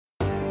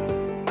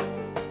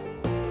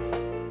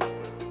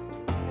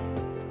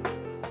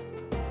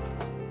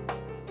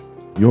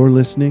You're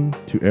listening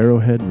to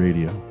Arrowhead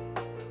Radio.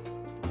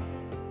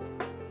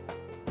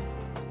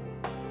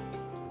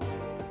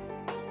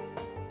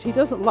 He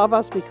doesn't love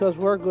us because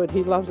we're good.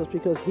 He loves us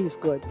because he's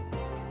good.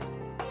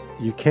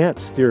 You can't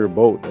steer a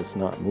boat that's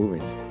not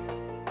moving.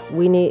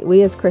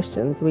 We as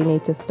Christians, we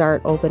need to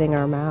start opening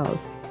our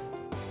mouths.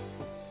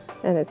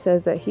 And it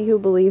says that he who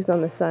believes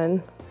on the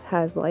Son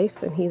has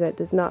life, and he that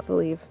does not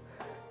believe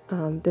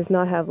does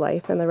not have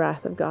life, and the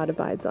wrath of God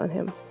abides on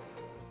him.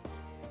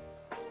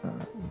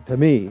 To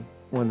me,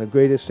 one of the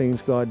greatest things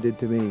God did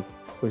to me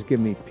was give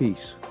me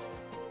peace.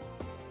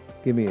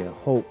 Give me a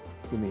hope.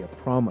 Give me a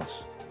promise.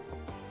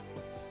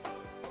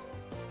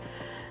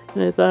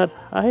 And I thought,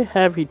 I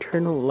have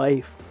eternal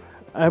life.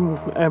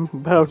 I'm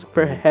bound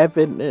for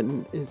heaven,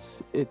 and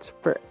it's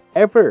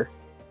forever.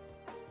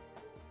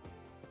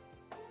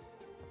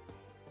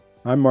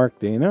 I'm Mark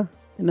Dana.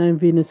 And I'm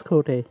Venus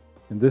Cote.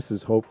 And this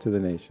is Hope to the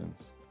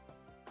Nations.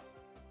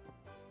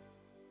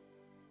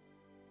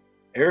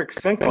 Eric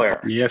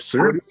Sinclair. Yes, sir.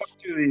 What are you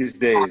up to these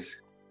days?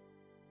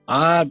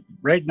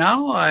 Right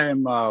now,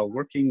 I'm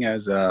working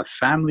as a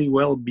family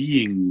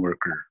well-being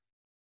worker.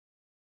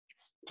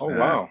 Oh,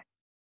 wow.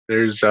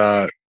 There's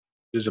a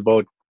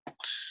little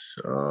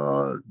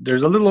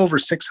over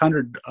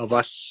 600 of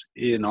us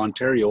in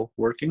Ontario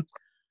working.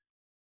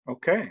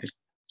 Okay. It's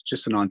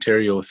just an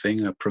Ontario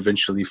thing, a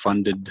provincially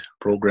funded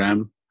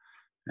program,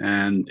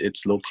 and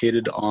it's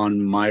located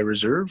on my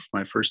reserve,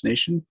 my First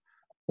Nation,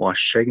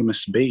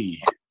 Wachegamus Bay.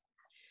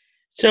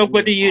 So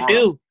what do you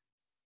do?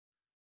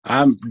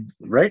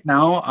 Right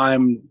now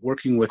I'm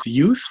working with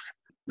youth.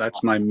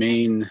 That's my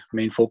main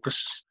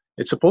focus.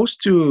 It's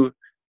supposed to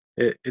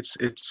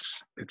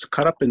it's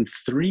cut up in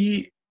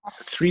three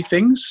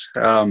things.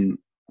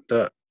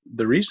 The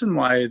reason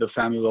why the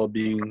family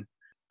wellbeing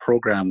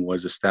program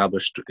was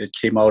established, it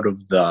came out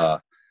of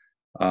the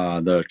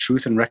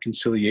Truth and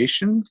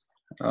Reconciliation.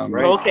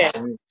 Right. Okay.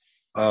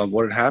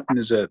 What had happened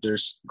is that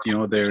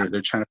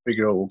they're trying to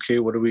figure out, okay,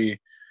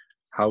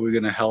 how are we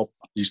going to help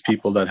these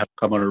people that have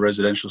come out of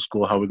residential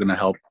school? How are we going to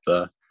help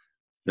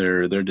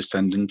their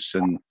descendants?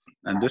 And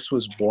this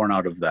was born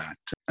out of that.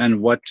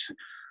 And what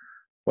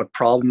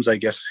problems, I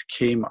guess,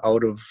 came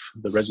out of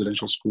the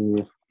residential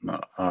school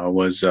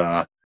was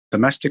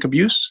domestic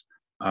abuse.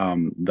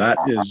 That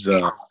is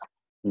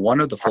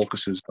one of the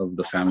focuses of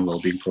the family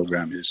wellbeing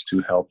program, is to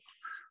help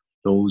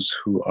those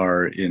who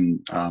are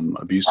in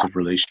abusive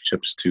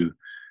relationships to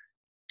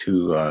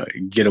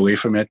get away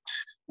from it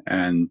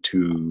and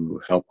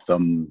to help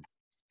them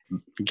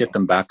get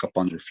them back up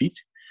on their feet.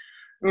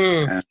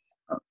 And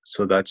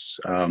so that's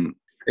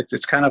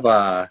it's kind of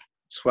a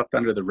swept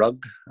under the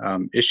rug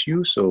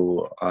issue.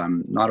 So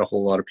not a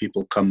whole lot of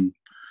people come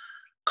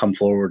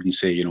forward and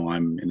say,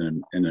 I'm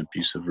in an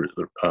abusive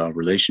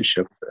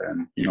relationship,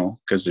 and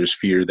because there's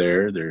fear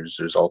there,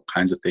 there's all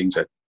kinds of things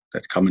that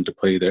come into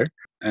play there.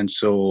 And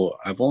so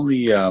I've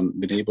only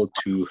been able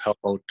to help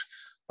out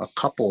a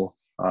couple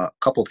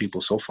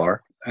people so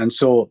far. And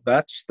so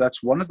that's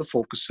one of the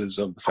focuses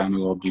of the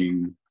family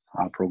wellbeing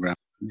program.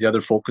 The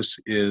other focus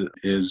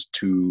is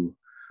to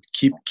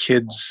keep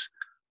kids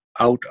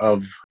out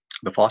of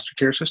the foster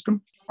care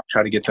system,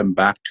 try to get them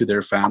back to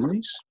their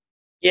families.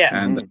 Yeah.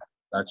 And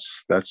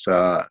that's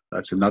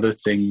another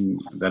thing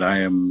that I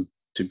am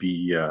to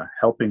be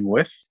helping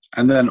with.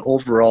 And then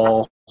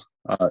overall,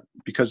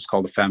 because it's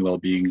called the family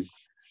wellbeing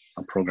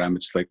program,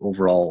 it's like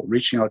overall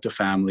reaching out to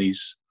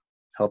families,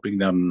 helping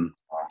them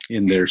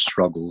in their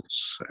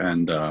struggles.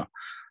 And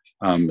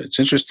it's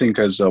interesting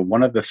because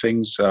one of the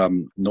things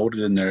noted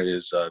in there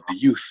is the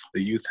youth.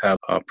 The youth have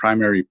a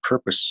primary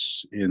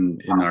purpose in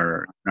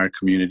our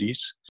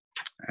communities.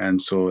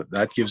 And so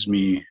that gives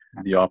me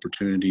the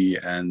opportunity,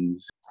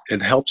 and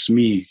it helps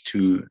me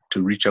to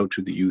reach out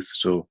to the youth.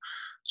 So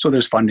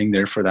there's funding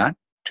there for that,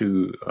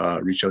 to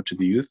reach out to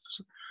the youth.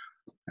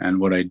 And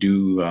what I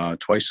do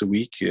twice a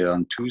week,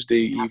 on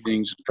Tuesday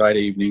evenings,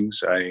 Friday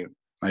evenings,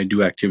 I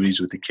do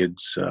activities with the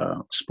kids,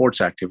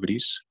 sports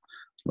activities,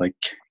 like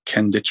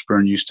Ken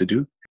Ditchburn used to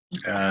do.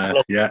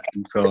 Yeah,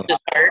 and so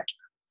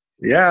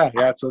yeah,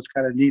 so it's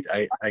kind of neat.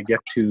 I get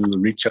to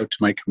reach out to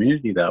my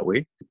community that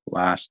way.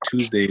 Last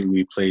Tuesday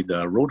we played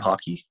road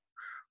hockey,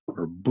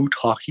 or boot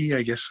hockey,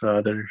 I guess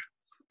other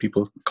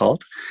people call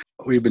it.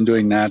 We've been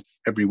doing that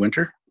every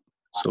winter,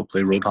 so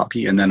play road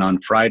hockey, and then on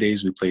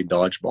Fridays we play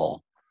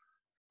dodgeball,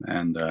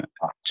 and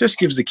just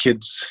gives the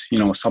kids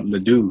something to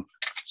do,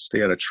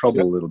 stay out of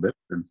trouble a little bit.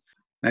 And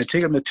I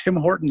take them to Tim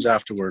Hortons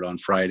afterward on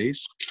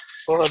Fridays.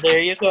 Well, there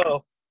you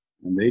go.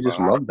 And they just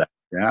love that.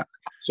 Yeah.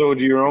 So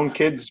do your own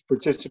kids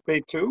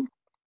participate too?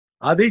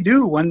 They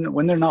do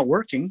when they're not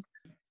working.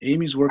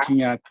 Amy's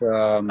working at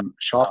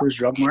Shoppers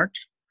Drug Mart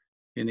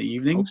in the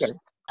evenings. Okay.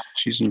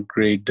 She's in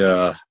grade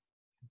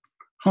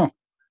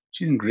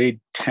she's in grade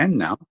 10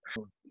 now.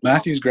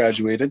 Matthew's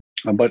graduated,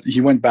 but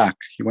he went back.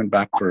 He went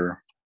back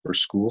for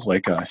school.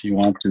 Like he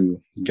wanted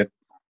to get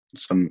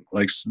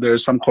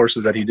there's some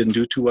courses that he didn't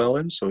do too well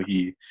in, so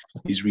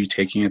he's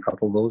retaking a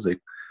couple of those. Like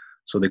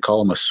So they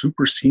call him a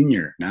super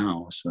senior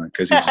now, so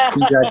because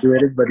he's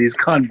graduated, but he's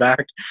gone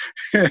back.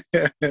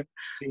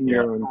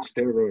 Senior on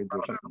steroids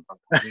or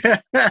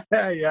something.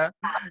 Yeah.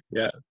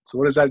 So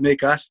what does that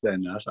make us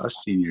then? Us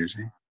seniors.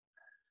 Eh?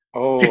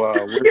 Oh,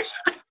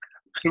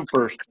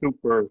 we're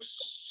super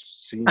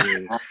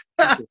seniors.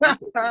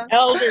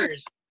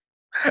 Elders.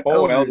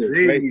 Oh, elders.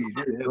 Right.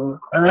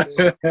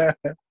 Hey.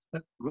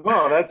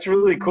 Well, that's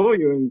really cool.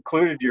 You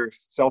included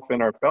yourself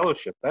in our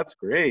fellowship. That's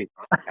great.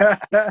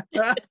 A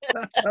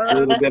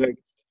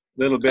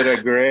little bit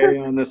of gray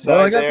on the side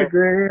Well, I got there. the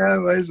gray. I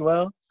might as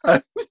well.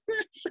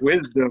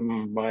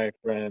 Wisdom, my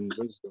friend.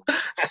 Wisdom.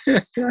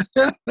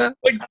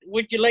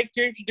 Would you like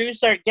to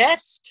introduce our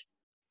guest?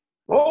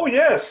 Oh,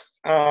 yes.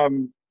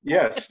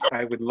 Yes,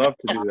 I would love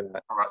to do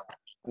that.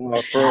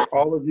 For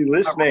all of you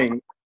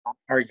listening,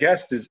 our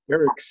guest is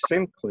Eric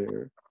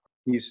Sinclair.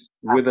 He's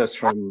with us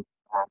from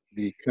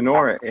the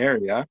Kenora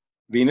area.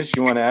 Venus,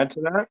 you want to add to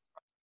that?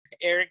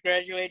 Eric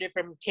graduated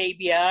from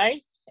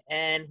KBI,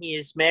 and he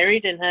is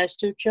married and has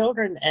 2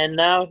 children, and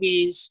now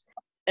he's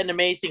an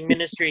amazing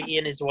ministry, he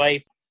and his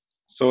wife.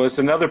 So it's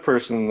another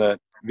person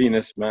that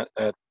Venus met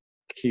at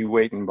Key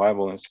Waiton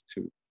Bible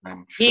Institute,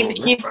 I'm sure.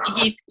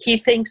 He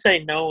thinks I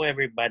know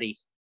everybody.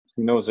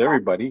 He knows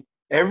everybody.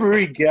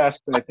 Every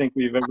guest I think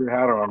we've ever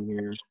had on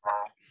here,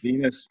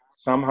 Venus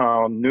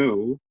somehow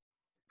knew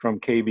from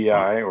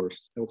KBI or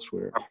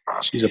elsewhere.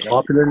 She's a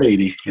popular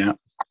lady. Yeah.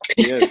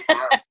 She is.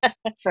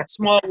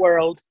 Small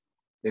world.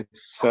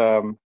 It's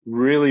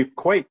really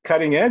quite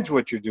cutting edge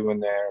what you're doing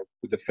there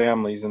with the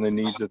families and the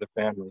needs of the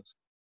families.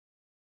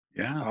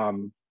 Yeah.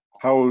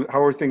 How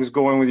are things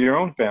going with your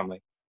own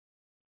family?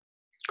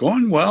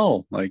 Going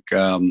well. Like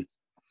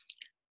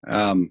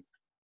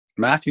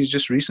Matthew's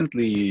just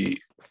recently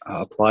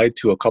applied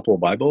to a couple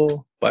of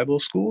Bible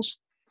schools.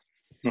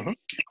 Mm-hmm.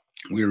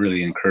 We were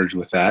really encouraged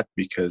with that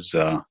because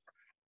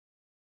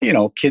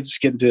kids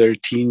get into their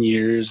teen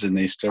years and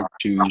they start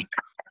to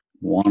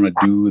want to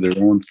do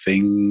their own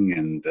thing.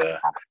 And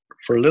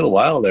for a little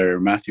while there,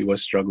 Matthew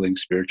was struggling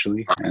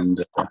spiritually, and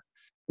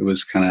it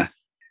was kind of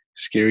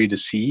scary to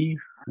see,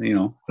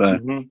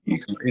 but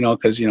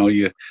because he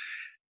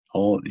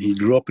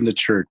grew up in the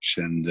church,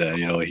 and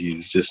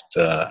he's just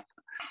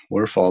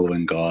we're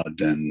following God,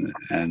 and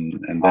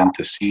then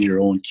to see your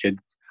own kid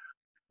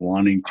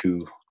wanting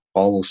to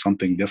follow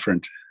something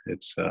different,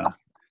 it's a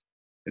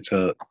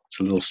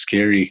little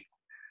scary.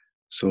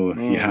 So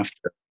you have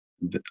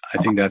to. I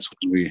think that's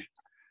when we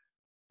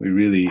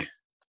really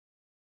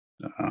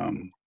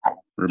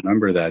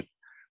remember that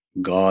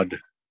God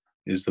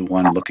is the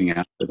one looking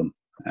after them,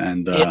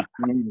 and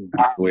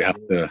we have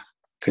to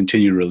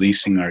continue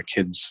releasing our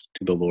kids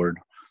to the Lord.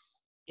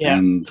 Yeah.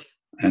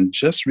 And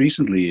just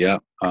recently,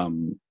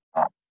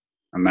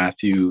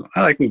 Matthew,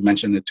 we've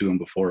mentioned it to him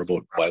before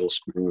about Bible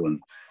school,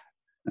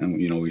 and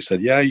we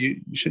said,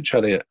 you should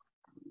try to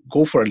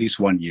go for at least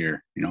 1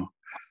 year,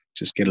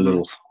 just get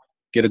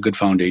a good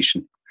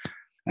foundation.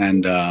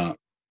 And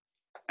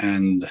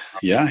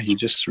he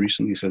just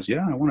recently says,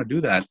 I want to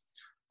do that.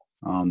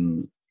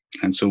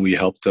 And so we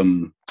helped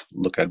him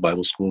look at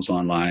Bible schools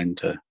online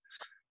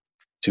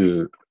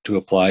to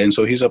apply. And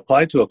so he's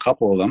applied to a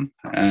couple of them.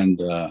 And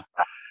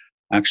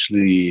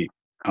actually,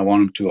 I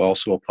want him to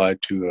also apply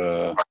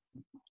to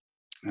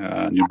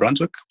New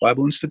Brunswick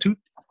Bible Institute.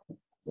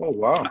 Oh,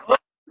 wow.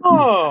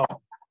 Oh.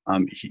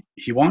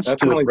 He wants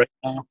That's to only right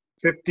now.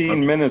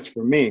 15 minutes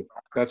for me.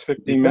 That's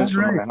 15 minutes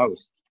from my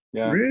house.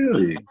 Yeah.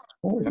 Really?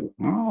 Oh,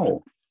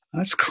 wow.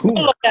 That's cool.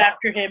 Look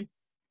after him.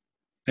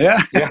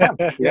 Yeah.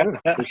 Yeah,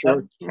 for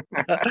sure.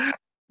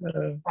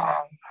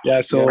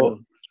 So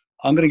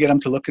I'm going to get him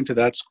to look into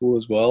that school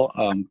as well,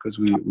 because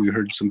we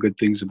heard some good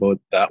things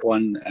about that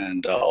one,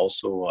 and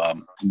also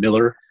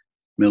Miller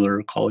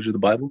College of the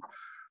Bible.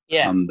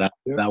 Yeah.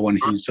 That one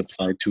he's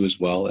applied to as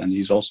well, and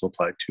he's also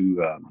applied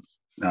to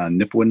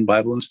Nipawin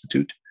Bible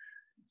Institute,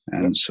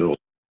 and so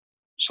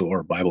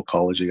or Bible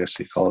College, I guess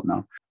they call it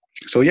now.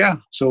 So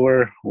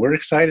we're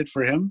excited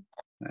for him,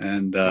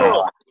 and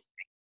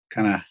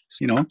kind of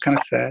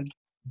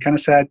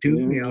sad too.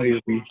 He'll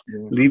be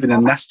leaving the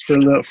nest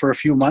for a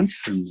few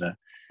months, and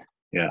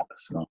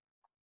so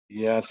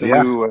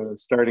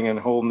starting a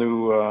whole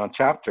new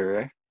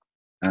chapter, eh?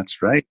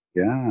 That's right.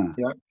 Yeah.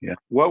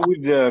 What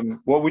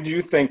would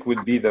you think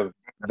would be the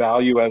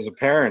value as a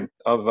parent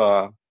of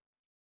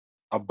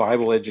a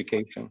Bible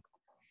education?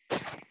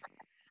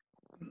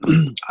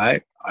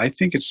 I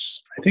think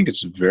it's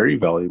very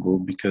valuable,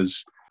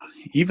 because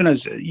even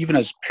as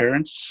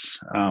parents,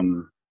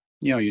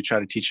 you try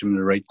to teach them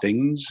the right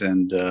things,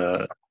 and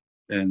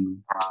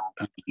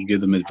you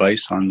give them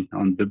advice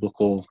on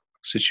biblical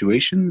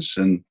situations,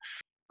 and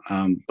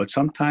but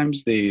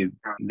sometimes they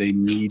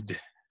need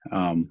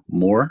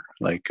more,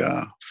 like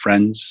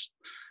friends,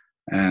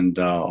 and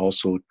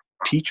also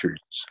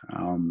teachers.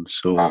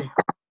 So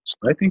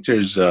I think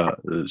there's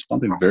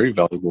something very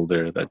valuable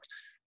there, that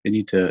they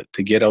need to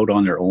get out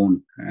on their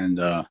own and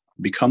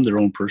become their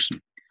own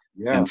person,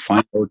 and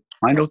find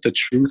out the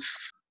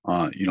truth,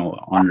 on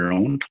their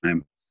own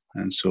time.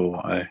 And so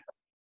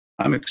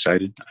I'm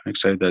excited. I'm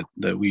excited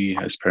that we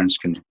as parents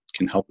can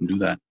help them do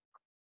that.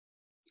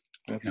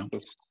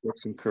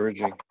 That's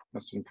encouraging.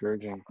 That's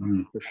encouraging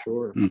for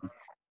sure. Mm.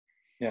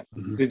 Yeah.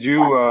 Mhm. Did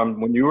you,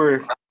 when you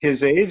were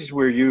his age,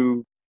 were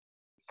you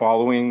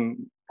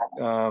following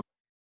the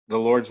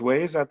Lord's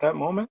ways at that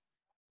moment?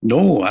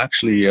 No,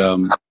 actually,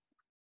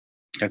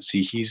 let's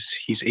see.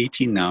 He's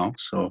 18 now.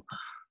 So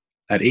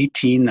at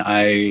 18,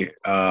 I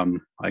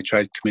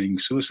tried committing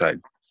suicide.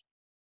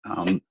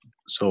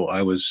 So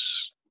I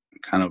was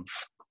kind of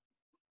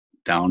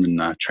down in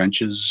the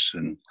trenches,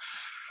 and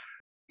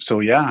so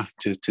yeah,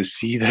 to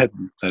see that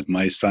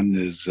my son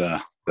is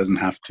doesn't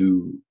have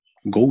to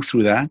go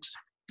through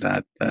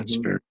that's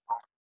very,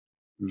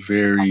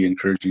 very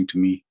encouraging to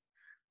me.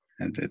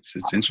 And it's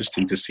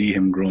interesting to see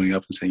him growing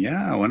up and saying,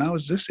 yeah, when I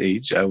was this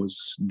age, I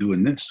was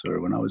doing this, or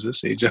when I was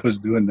this age, I was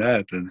doing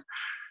that.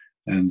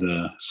 And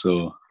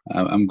so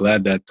I'm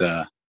glad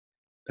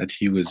that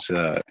he was,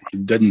 he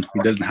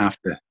doesn't have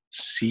to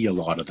see a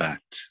lot of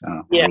that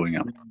growing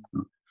up.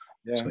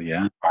 Yeah. So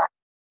yeah.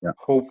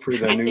 Hope for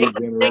the new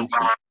generation.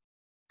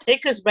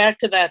 Take us back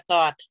to that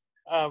thought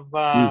of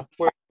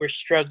where we're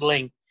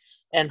struggling,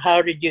 and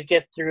how did you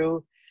get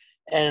through,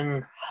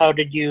 and how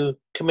did you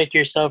commit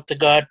yourself to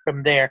God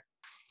from there?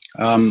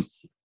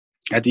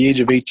 At the age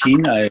of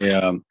 18,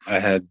 I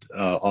had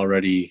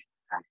already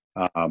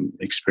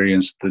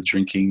experienced the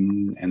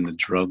drinking and the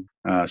drug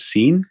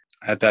scene.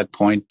 At that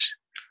point,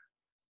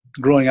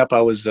 growing up,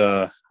 I was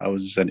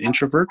an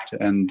introvert,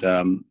 and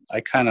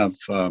I kind of,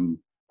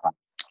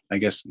 I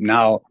guess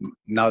now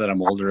that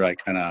I'm older, I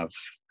kind of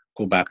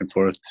go back and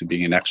forth to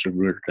being an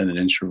extrovert and an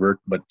introvert.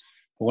 But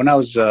when I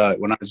was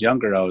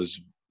younger, I was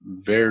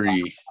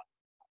very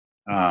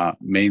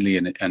mainly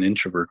an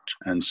introvert,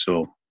 and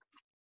so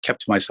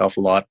kept to myself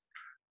a lot,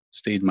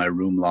 stayed in my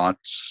room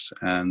lots,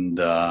 and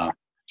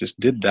just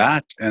did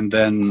that. And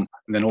then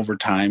over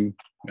time,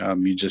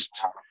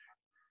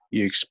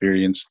 you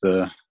experience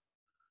the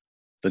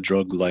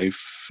drug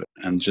life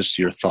and just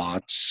your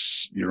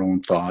own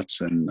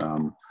thoughts, and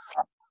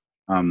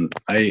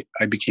I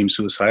became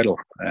suicidal,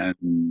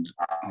 and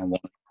I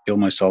wanted to kill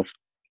myself.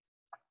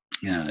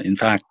 In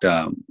fact,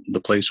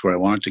 the place where I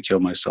wanted to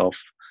kill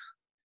myself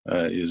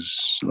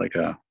is like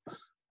a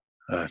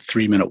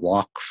 3-minute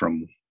walk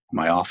from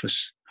my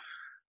office,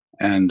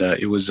 and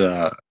it was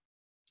a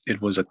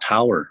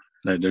tower.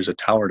 There's a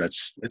tower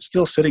it's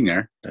still sitting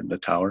there, the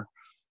tower,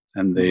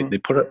 and they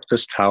put up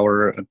this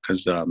tower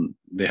because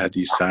they had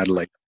these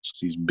satellites,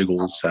 these big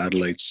old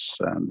satellites,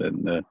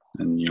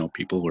 and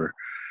people were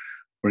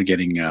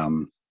getting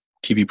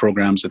TV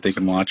programs that they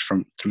can watch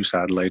through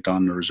satellite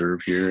on the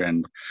reserve here,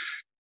 and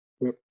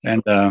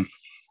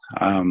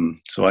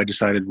so I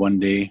decided one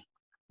day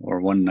or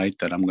one night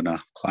that I'm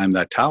gonna climb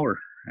that tower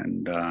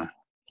and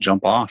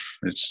jump off.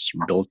 It's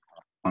built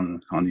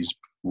on these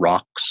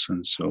rocks,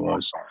 and so I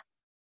was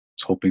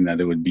hoping that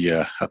it would be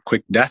a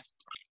quick death.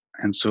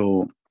 And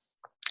so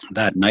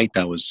that night,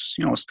 I was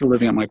still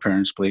living at my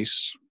parents'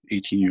 place,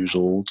 18 years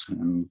old,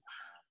 and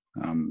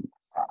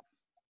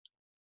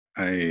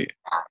I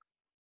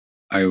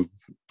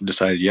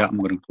decided, yeah, I'm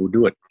going to go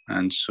do it.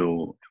 And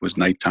so it was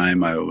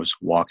nighttime. I was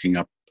walking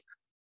up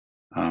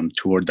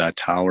toward that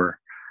tower,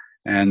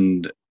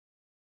 and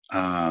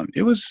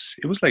it was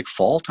like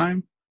fall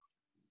time.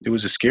 It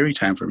was a scary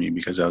time for me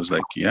because I was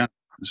like, yeah,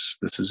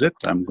 this is it.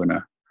 I'm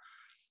gonna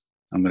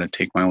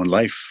take my own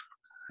life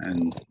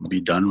and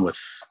be done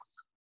with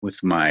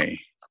my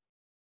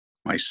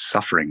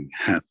suffering.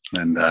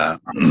 And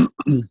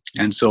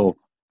and so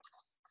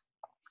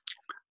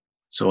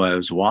I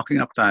was walking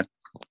up that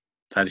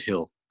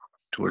hill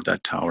toward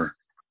that tower.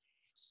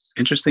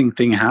 Interesting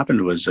thing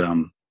happened was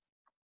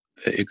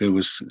it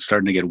was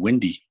starting to get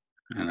windy,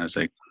 and I was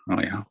like, oh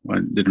yeah, well,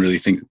 I didn't really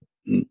think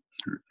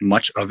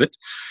much of it.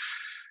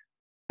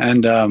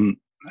 And then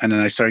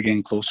I started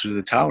getting closer to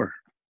the tower,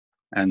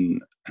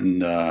 and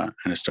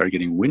it started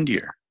getting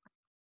windier.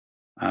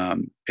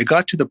 It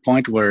got to the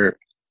point where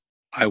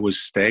I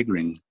was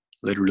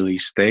literally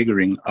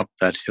staggering up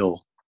that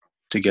hill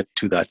to get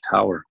to that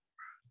tower.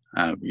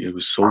 It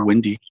was so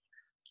windy.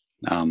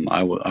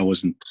 I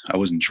wasn't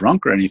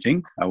drunk or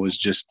anything. I was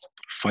just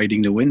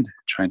fighting the wind,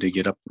 trying to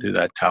get up to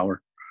that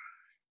tower.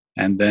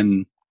 And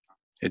then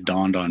it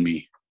dawned on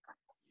me,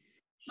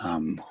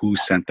 who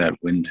sent that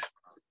wind?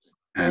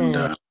 And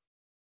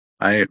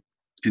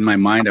in my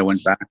mind, I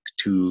went back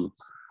to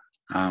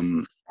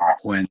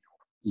when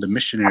the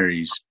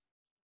missionaries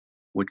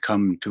would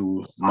come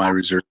to my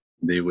reserve.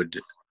 They would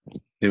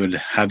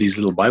have these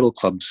little Bible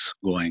clubs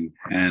going,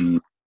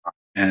 and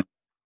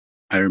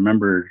I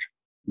remembered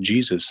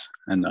Jesus,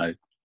 and I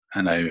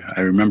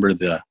remember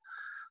the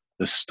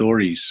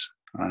stories,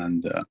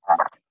 and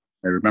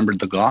I remembered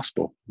the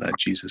gospel that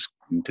Jesus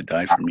came to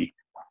die for me.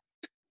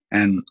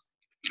 And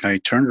I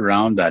turned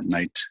around that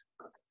night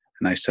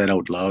and I said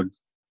out loud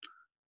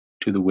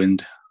to the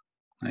wind,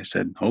 I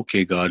said,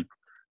 okay, God,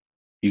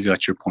 you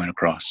got your point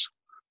across.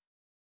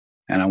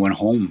 And I went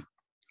home,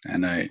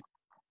 and I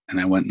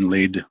went and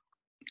laid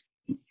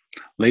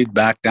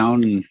back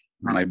down in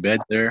my bed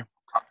there,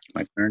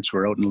 my parents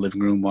were out in the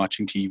living room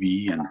watching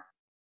TV. And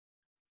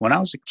when I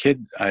was a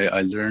kid,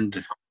 I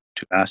learned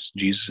to ask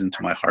Jesus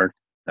into my heart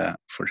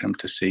for him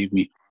to save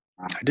me.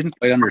 I didn't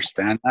quite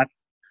understand that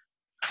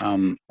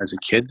as a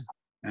kid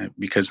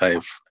because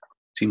I've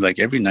seemed like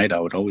every night I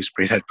would always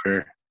pray that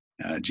prayer,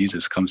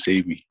 Jesus, come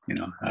save me. You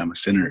know, I'm a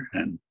sinner.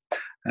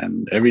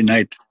 And every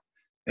night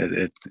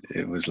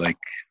it was like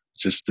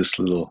just this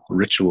little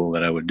ritual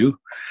that I would do.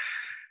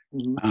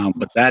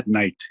 But that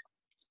night,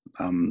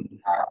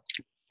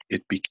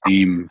 it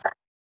became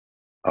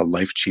a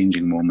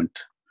life-changing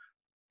moment,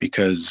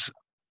 because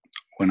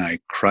when I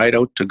cried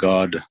out to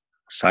God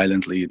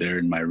silently there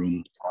in my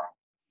room,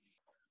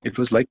 it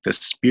was like the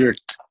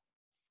Spirit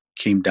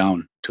came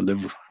down to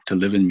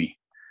live in me.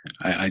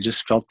 I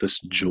just felt this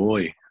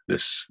joy,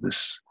 this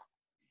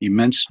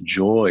immense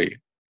joy,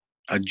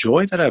 a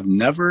joy that I've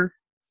never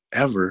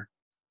ever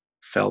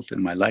felt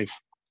in my life.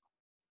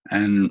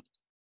 And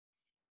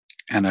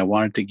I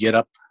wanted to get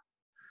up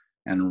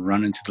and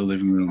run into the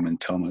living room and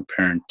tell my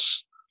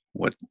parents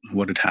what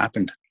had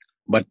happened.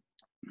 But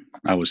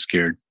I was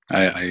scared.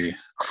 I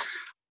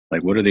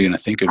like, what are they going to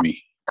think of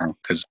me?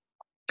 Because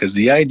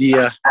the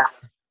idea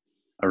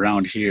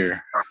around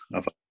here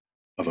of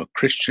a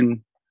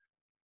Christian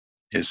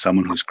is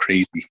someone who's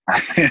crazy.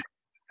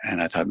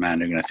 And I thought, man,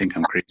 they're going to think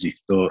I'm crazy.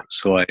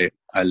 So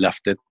I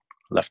left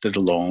it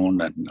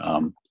alone.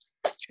 And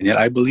yet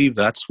I believe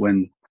that's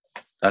when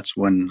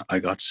I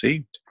got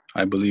saved.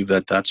 I believe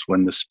that's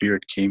when the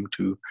Spirit came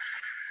to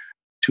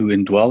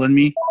indwell in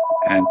me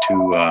and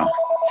to, I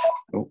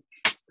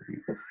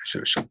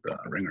should have shut the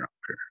ringer up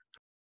here.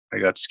 I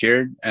got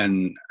scared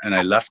and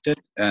I left it,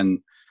 and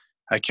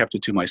I kept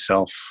it to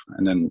myself.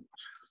 And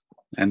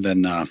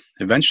then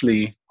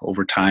eventually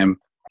over time,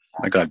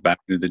 I got back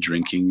into the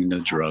drinking and the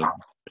drug,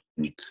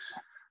 and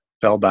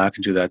fell back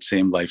into that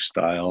same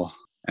lifestyle.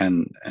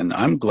 And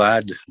I'm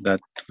glad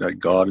that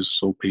God is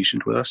so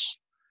patient with us,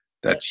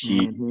 that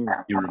he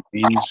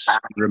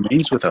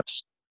remains with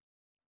us.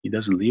 He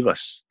doesn't leave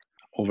us.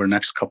 Over the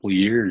next couple of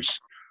years,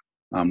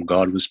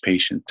 God was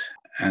patient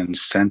and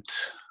sent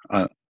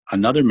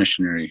another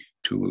missionary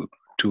to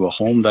a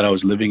home that I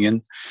was living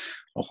in,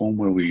 a home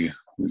where we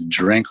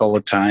drank all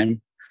the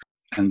time.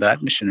 And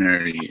that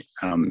missionary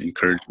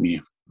encouraged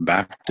me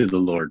back to the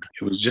Lord.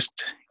 It was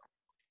just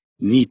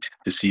neat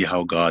to see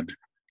how God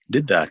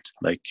did that.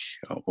 Like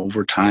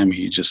over time,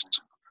 he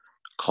just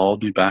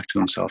called me back to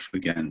himself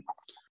again.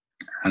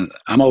 And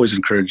I'm always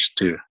encouraged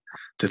to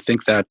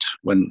think that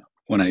when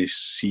I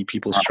see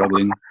people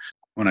struggling,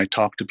 when I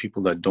talk to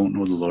people that don't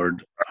know the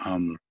Lord,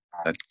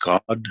 that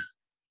God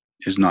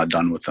is not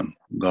done with them.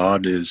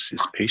 God is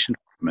patient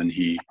with them, and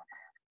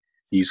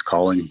he's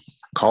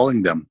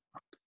calling them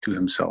to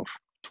himself.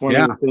 One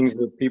of the things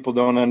that people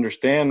don't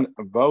understand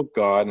about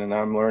God, and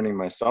I'm learning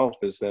myself,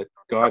 is that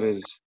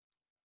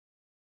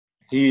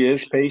he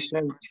is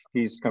patient,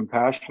 he's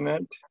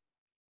compassionate,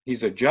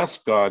 he's a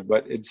just God,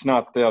 but it's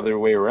not the other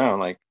way around.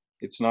 Like,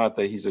 it's not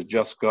that he's a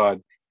just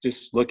God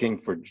just looking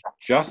for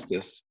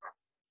justice.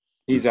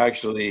 He's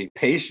actually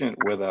patient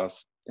with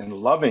us and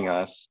loving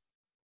us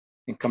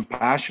and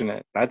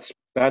compassionate. That's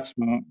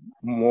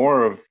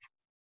more of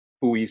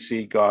who we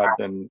see God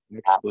than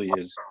actually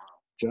is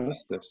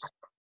justice.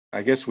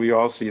 I guess we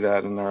all see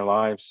that in our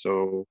lives.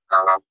 So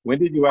when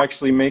did you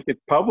actually make it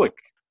public?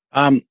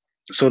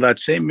 So that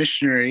same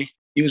missionary,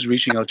 he was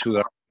reaching out to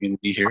our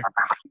community here.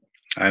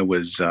 I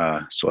was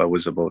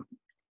about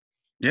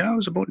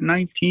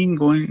 19,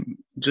 I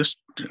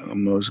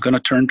was going to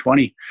turn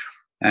 20.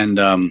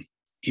 And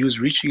he was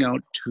reaching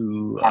out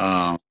to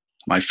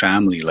my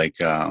family, like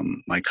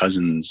my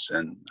cousins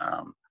and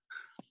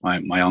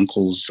my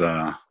uncle's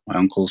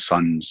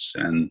sons,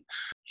 and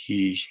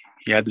he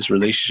had this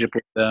relationship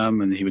with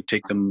them, and he would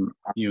take them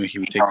over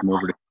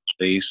to his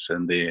place,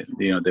 and they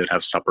would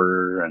have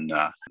supper. And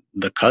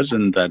the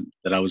cousin that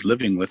I was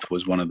living with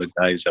was one of the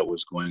guys that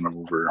was going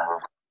over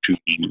to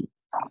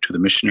the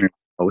missionary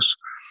house,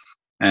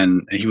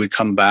 and he would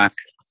come back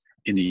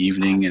in the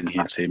evening, and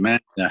he'd say, "Man,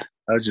 that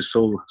was just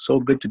so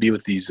good to be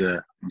with these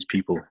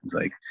people." He's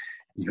like,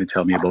 he would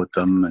tell me about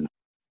them,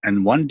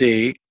 and one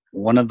day,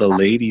 one of the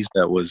ladies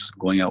that was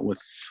going out with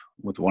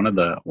one of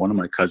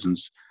my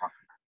cousins,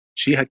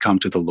 she had come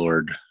to the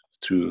Lord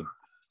through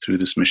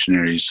this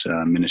missionary's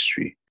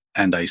ministry,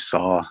 and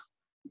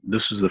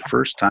this was the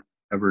first time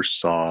I ever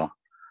saw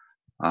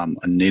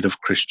a native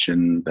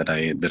Christian that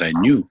I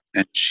knew,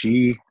 and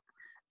she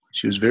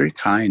was very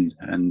kind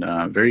and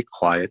very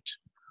quiet,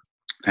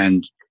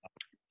 and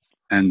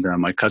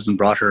my cousin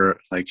brought her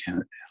like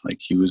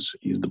he was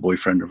the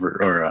boyfriend of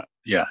her,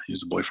 he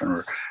was the boyfriend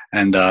of her,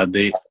 and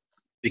they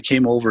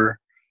came over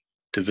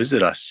to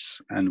visit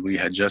us, and we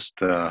had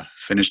just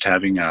finished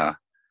having a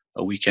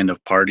weekend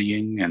of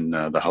partying, and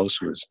the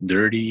house was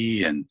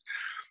dirty, and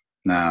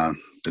the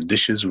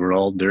dishes were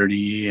all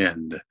dirty,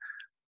 and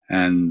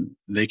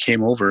they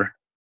came over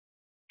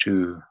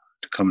to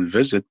come and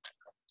visit,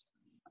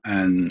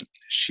 and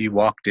she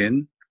walked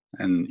in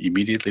and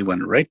immediately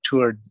went right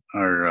to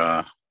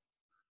our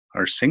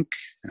sink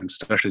and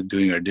started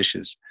doing our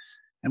dishes.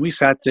 And we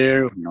sat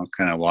there,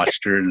 kind of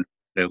watched her, and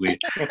we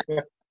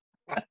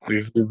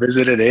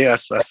visited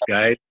us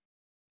guys,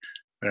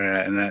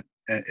 and that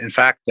in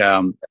fact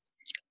the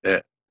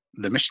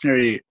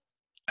missionary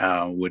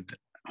would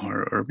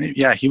or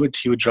maybe he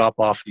would drop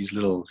off these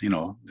little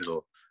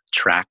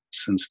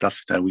tracts and stuff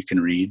that we can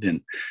read,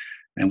 and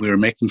we were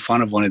making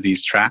fun of one of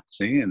these tracts,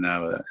 and I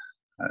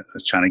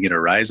was trying to get a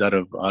rise out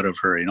of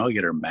her,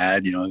 get her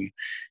mad,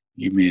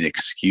 give me an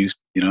excuse,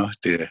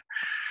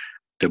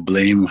 to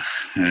blame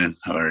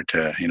or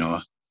to,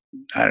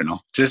 I don't know,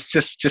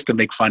 just to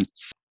make fun.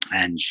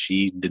 And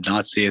she did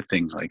not say a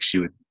thing. Like she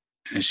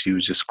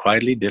was just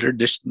quietly did our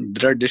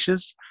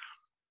dishes,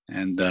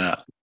 and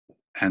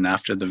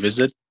after the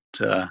visit,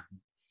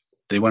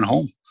 they went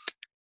home,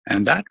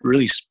 and that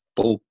really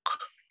spoke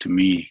to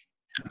me,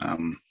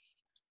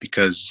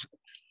 because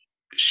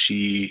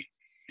she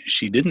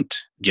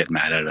didn't get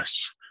mad at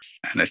us,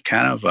 and it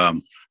kind of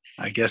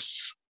I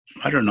guess,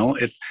 I don't know,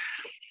 it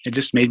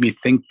just made me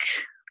think,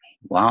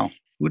 wow,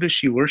 who does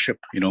she worship,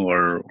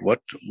 or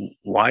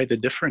why the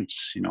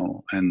difference,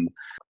 and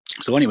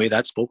so anyway,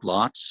 that spoke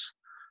lots,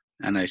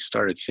 and I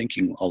started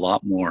thinking a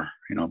lot more,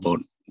 about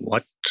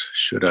what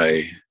should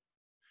I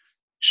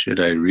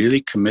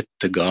really commit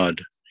to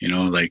God,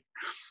 like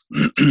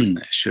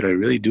should I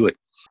really do it?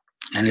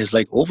 And it's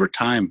like over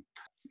time,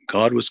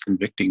 God was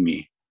convicting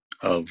me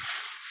of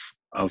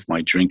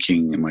my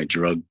drinking and my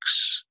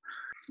drugs,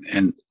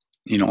 and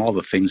all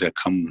the things that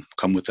come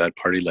with that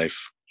party life.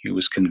 He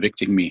was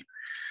convicting me,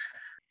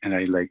 and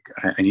I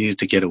needed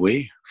to get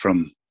away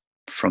from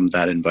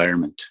that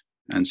environment.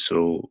 And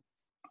so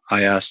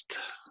I asked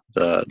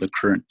the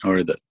current,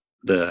 or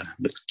the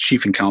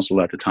chief and council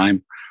at the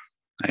time,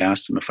 I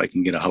asked him if I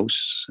can get a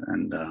house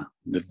and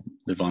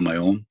live on my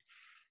own.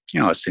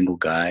 A single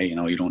guy,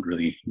 you don't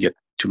really get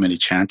too many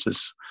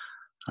chances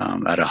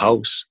at a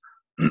house.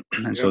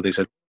 And so they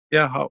said,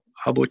 yeah, how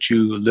about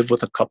you live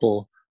with a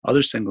couple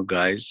other single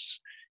guys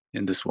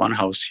in this one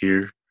house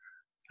here,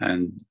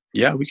 and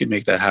we could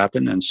make that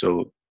happen. And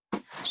so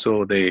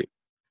they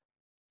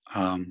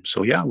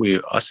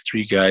us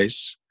three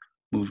guys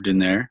moved in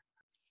there,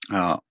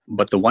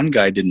 but the one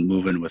guy didn't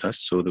move in with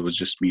us, so there was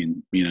just me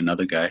and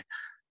another guy.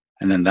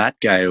 And then that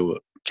guy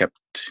kept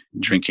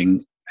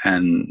drinking,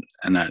 and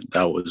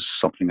that was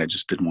something I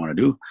just didn't want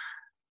to do.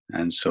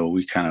 And so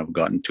we kind of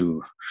got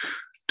into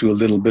a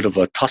little bit of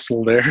a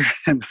tussle there,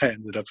 and I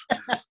ended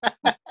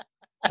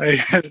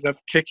up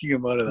kicking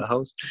him out of the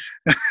house.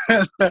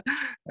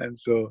 And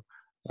so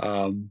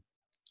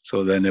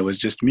then it was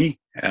just me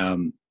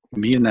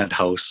in that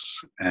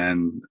house,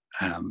 and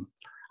I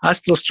was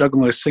still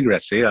struggling with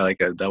cigarettes.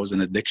 That was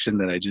an addiction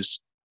that I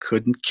just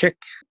couldn't kick.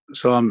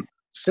 So I'm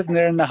sitting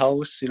there in the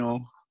house,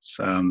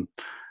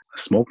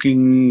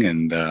 smoking,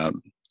 and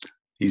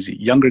these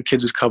younger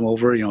kids would come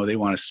over, they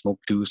want to smoke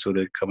too, so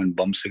they'd come and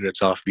bum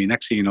cigarettes off me.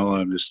 Next thing you know,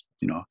 I'm just,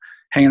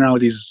 hanging around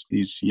with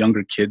these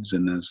younger kids,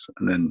 and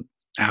then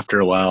after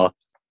a while,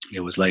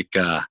 it was like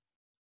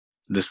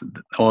this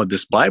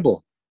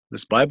Bible.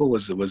 This Bible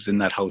was in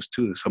that house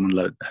too.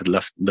 Someone had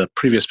left, the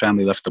previous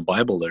family left the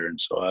Bible there, and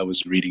so I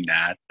was reading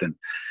that, and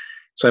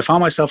so I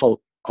found myself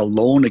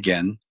alone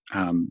again,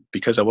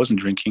 because I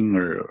wasn't drinking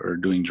or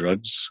doing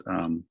drugs.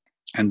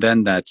 And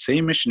then that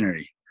same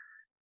missionary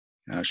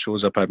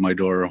shows up at my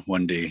door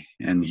one day,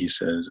 and he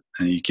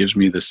gives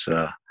me this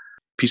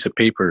piece of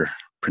paper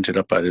printed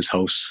up at his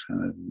house,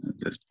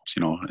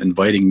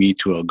 inviting me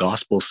to a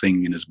gospel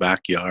sing in his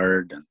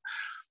backyard,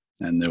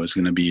 and there was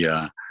going to be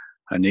a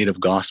native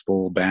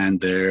gospel band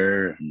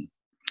there,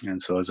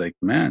 and so I was like,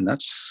 man,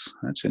 that's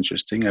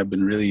interesting. I've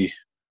been really,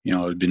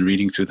 I've been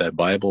reading through that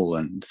Bible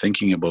and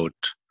thinking about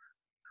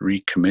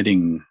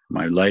recommitting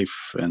my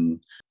life,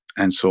 and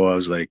so I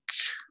was like,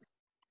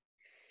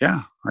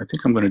 yeah, I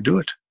think I'm going to do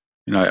it.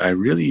 I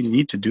really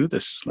need to do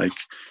this,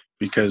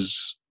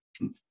 because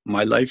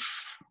my life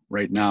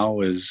right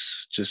now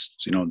is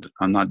just,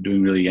 I'm not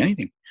doing really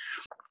anything.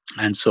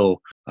 And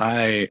so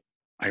I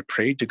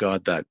prayed to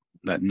God that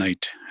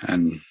night,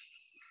 and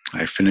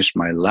I finished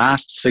my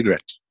last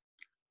cigarette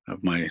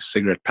of my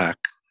cigarette pack,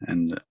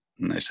 and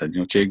I said,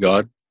 okay,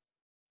 God,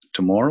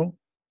 tomorrow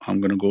I'm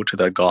going to go to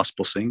that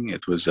gospel sing.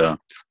 It was the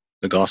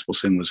gospel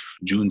sing was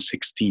June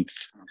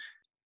 16th.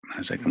 I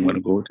was like, I'm going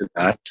to go to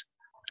that,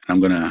 and I'm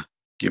going to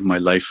give my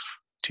life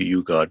to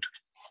you, God,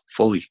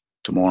 fully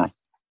tomorrow.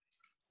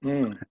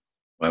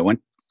 I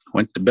went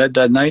to bed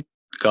that night,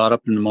 got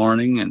up in the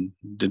morning, and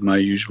did my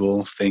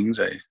usual things.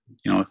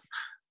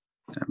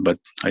 But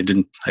I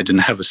didn't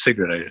have a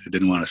cigarette. I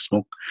didn't want to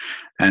smoke.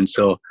 And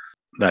so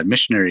that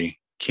missionary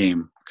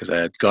came, because I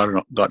had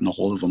gotten a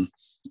hold of him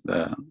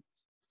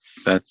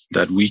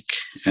that week,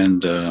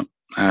 and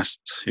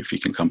asked if he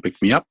can come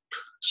pick me up.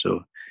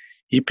 So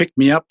he picked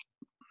me up,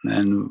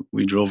 and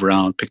we drove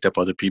around, picked up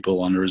other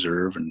people on the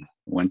reserve, and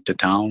went to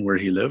town where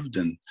he lived,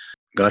 and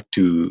got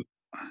to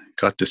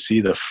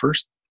see the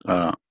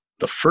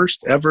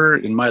first ever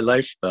in my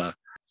life a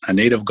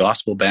native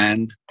gospel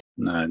band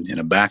in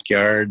a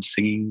backyard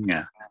singing.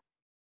 I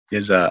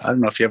don't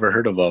know if you ever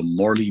heard of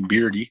Morley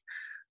Beardy,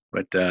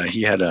 but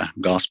he had a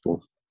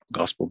gospel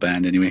gospel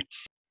band anyway.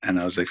 And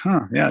I was like,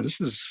 yeah,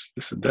 this is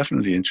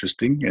definitely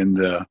interesting. And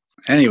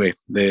anyway,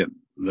 the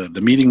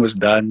meeting was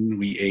done.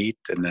 We ate,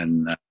 and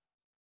then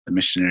the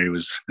missionary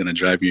was going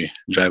to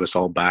drive us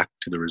all back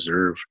to the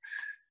reserve.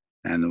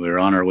 And we were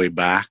on our way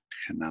back,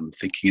 and I'm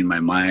thinking in my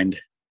mind,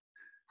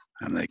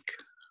 I'm like,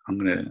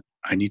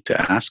 I need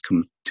to ask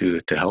him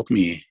to help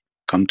me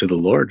come to the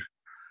Lord.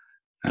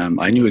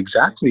 I knew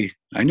exactly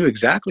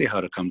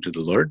how to come to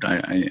the Lord.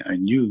 I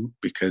knew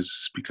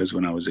because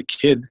when I was a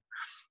kid,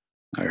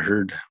 I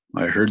heard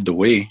the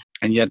way,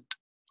 and yet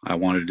I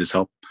wanted his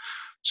help.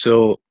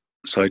 So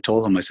I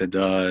told him, I said,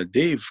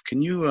 Dave,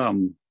 can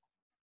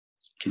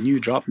you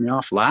drop me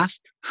off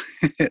last?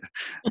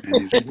 And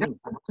he said,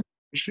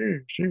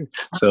 sure.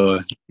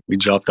 So we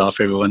dropped off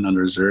everyone on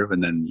the reserve,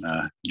 and then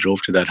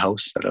drove to that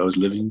house that I was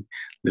living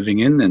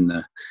in,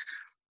 and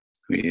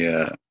we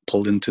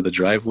pulled into the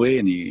driveway,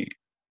 and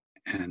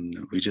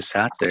we just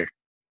sat there.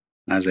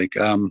 And I was like,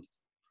 I was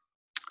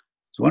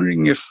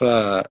wondering if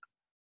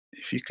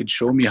you could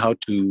show me how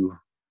to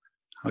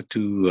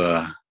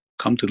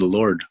come to the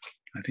Lord.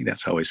 I think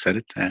that's how I said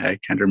it. I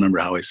can't remember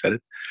how I said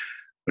it,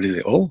 but he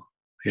said, "Oh,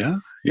 yeah."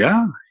 He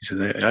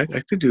said,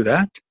 "I could do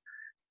that,"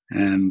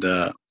 and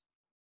then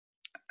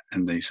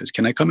he says,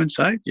 "Can I come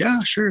inside?" Yeah,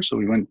 sure. So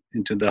we went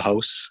into the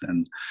house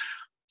and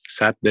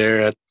sat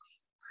there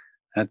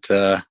in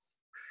the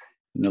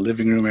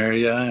living room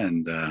area,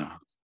 and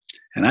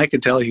I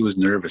could tell he was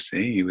nervous.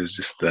 He was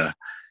just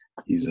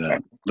he's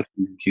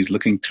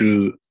looking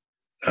through.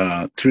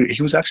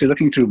 He was actually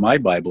looking through my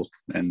Bible,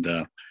 and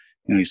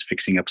he's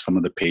fixing up some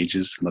of the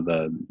pages, some of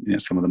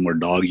them were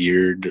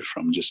dog-eared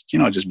from just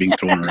being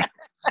thrown around,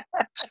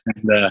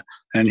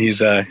 and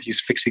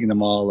he's fixing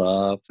them all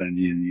up, and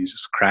he's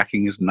just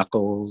cracking his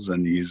knuckles,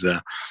 and he's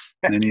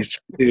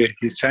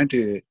trying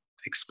to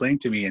explain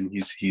to me, and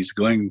he's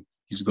going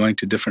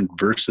to different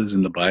verses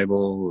in the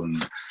Bible,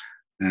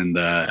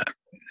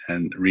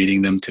 and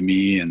reading them to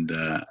me, and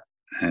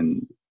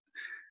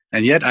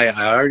yet I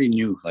already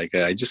knew, like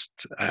I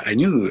just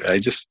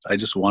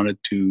wanted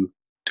to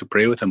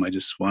pray with him. I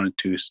just wanted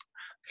to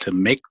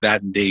make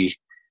that day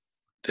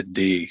the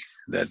day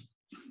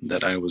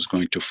that I was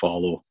going to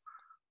follow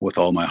with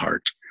all my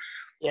heart.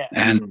 Yeah.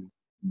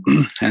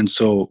 And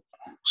so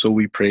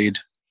we prayed.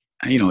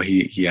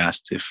 He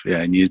asked if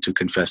I needed to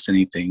confess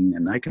anything,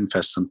 and I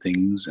confessed some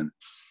things, and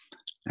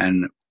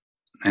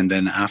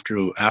then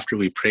after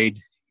we prayed,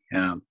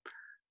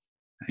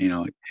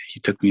 he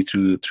took me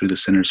through the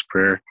sinner's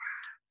prayer,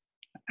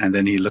 and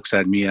then he looks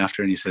at me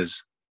after and he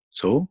says,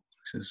 "So,"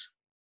 he says,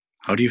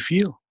 "how do you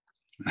feel?"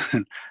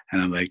 And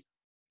I'm like,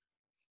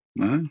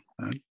 "Well,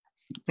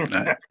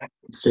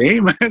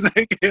 same."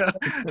 Like,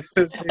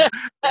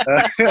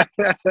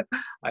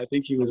 I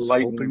think he was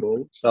hoping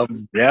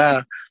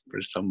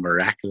for some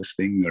miraculous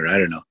thing, or I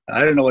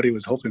don't know what he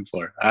was hoping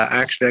for.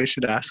 I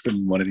should ask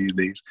him one of these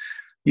days.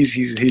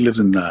 He lives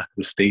in the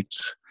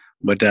States,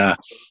 but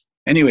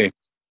anyway,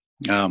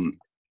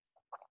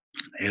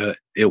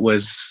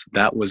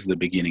 that was the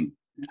beginning,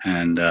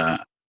 and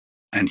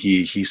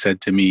he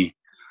said to me,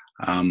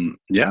 I'm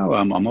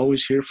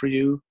always here for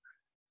you.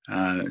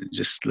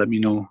 Just let me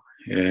know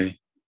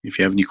if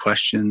you have any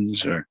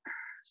questions, or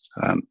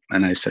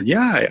and I said,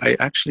 I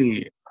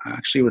actually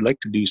would like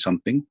to do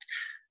something.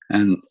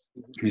 And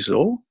he said,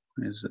 "Oh,"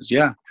 he says,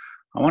 "Yeah,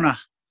 I wanna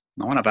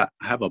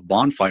have a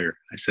bonfire."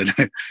 I said,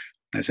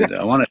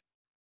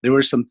 there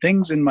were some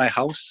things in my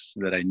house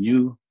that I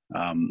knew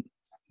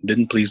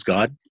didn't please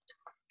God,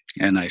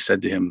 and I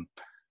said to him,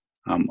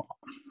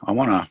 I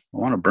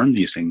wanna burn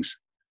these things.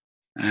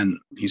 And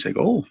he's like,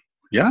 "Oh,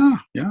 yeah,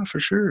 for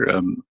sure."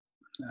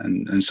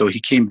 And so he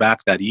came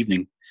back that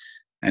evening,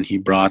 and he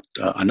brought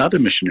another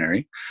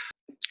missionary,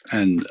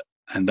 and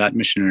that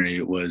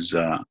missionary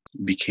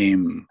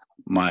became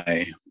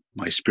my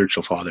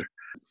spiritual father.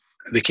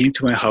 They came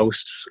to my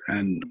house,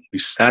 and we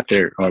sat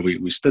there, or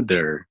we stood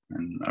there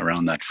and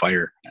around that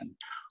fire and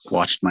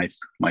watched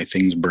my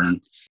things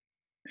burn.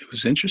 It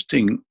was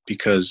interesting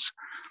because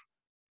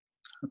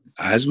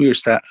as we were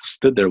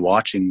stood there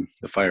watching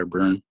the fire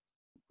burn,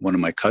 one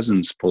of my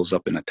cousins pulls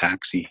up in a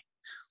taxi,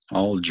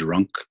 all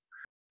drunk.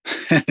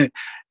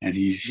 And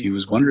he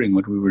was wondering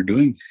what we were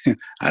doing.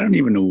 I don't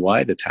even know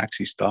why the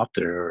taxi stopped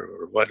there,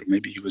 or what.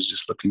 Maybe he was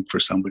just looking for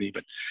somebody,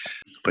 but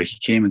he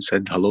came and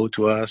said hello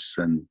to us,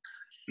 and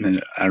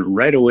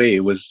right away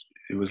it was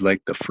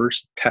like the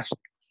first test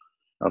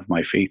of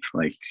my faith.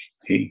 Like,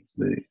 hey,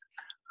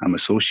 I'm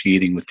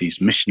associating with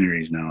these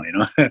missionaries now.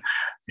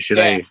 Should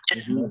I?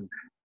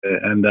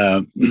 And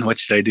what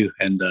should I do?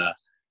 And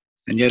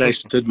yet I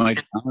stood my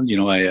ground.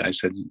 I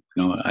said,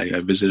 I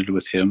visited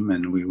with him,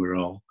 and we were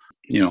all,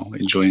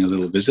 enjoying a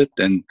little visit,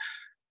 and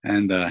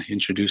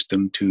introduced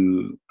him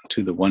to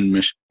the one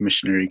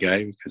missionary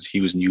guy, because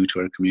he was new to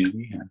our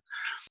community.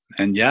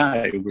 And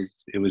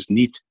it was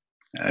neat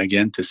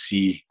again to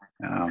see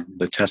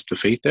the test of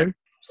faith there,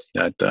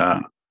 that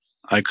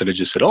I could have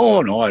just said,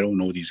 "Oh no, I don't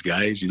know these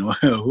guys, I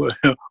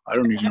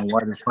don't even know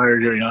why they're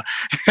fired here."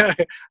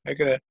 I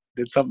could have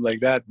did something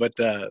like that, but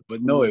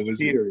no, it was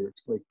Peter.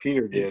 It's like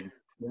Peter did.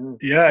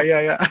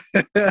 Yeah.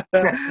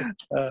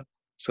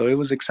 So it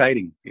was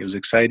exciting. It was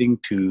exciting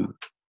to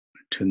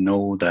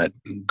know that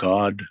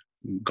God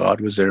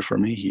was there for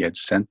me. He had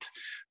sent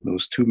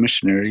those two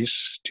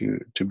missionaries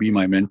to be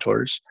my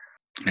mentors,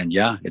 and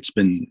yeah, it's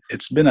been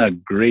a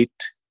great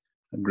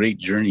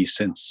journey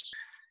since.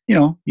 You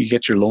know, you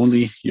get your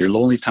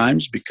lonely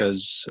times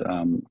because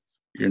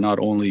you're not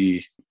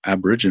only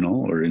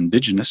Aboriginal or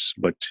Indigenous,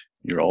 but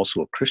you're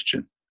also a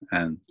Christian,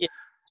 and Yeah.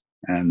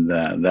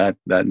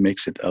 That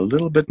makes it a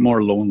little bit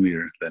more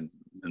lonelier than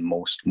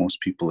most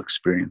people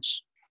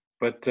experience.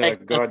 But I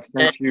think God that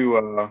sent you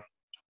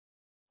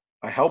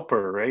a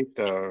helper, right?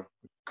 A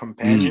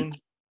companion.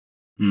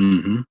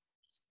 Mm-hmm.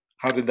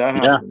 How did that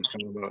Yeah. happen?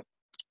 Tell me about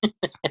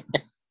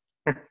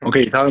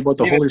Okay, you talking about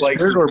the Holy Venus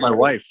likes Spirit this or my part.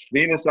 wife?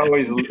 Venus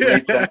always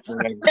lights up when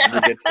we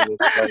get to this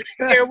part.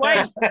 your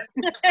wife.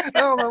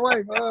 Oh, my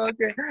wife. Oh,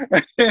 okay.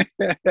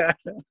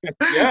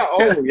 Yeah.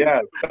 Oh,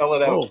 yeah. Spell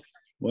it out. Oh,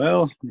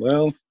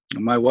 well,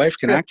 my wife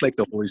can act like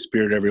the Holy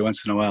Spirit every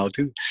once in a while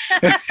too.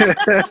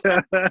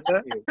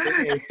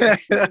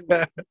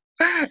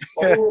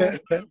 Oh,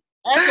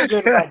 That's a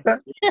good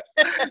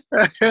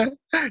one.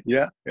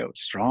 Yeah,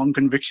 strong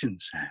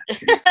convictions.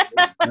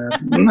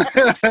 something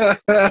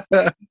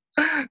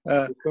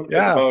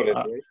Yeah. about it,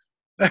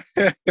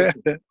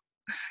 right?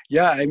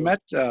 Yeah, I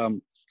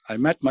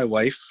met my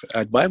wife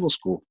at Bible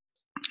school.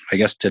 I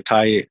guess to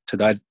tie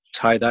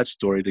that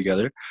story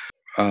together,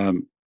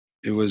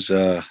 it was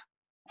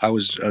I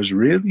was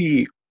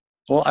really,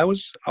 well, I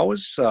was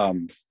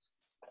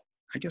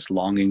I guess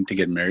longing to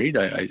get married.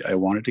 I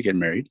wanted to get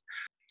married,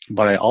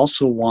 but I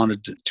also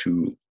wanted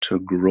to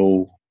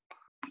grow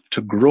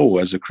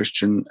as a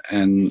Christian,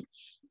 and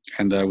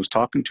I was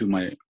talking to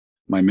my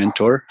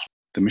mentor,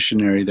 the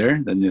missionary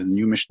there, the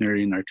new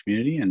missionary in our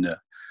community, and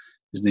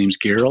his name's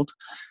Gerald,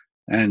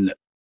 and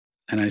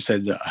I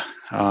said,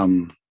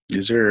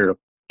 is there a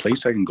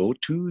place I can go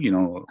to? You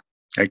know,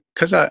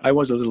 because I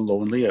was a little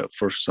lonely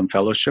for some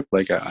fellowship.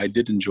 Like I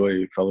did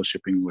enjoy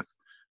fellowshipping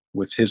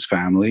with his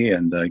family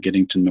and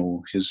getting to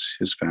know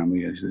his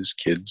family, his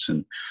kids,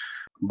 and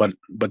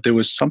but there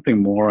was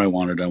something more I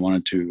wanted. I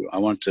wanted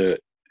to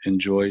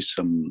enjoy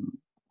some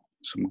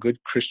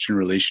good Christian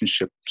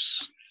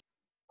relationships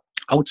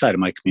outside of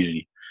my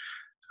community,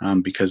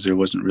 because there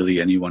wasn't really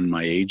anyone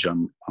my age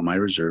on my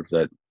reserve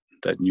that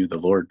knew the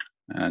Lord.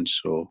 And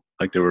so,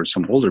 like, there were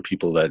some older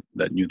people that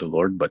knew the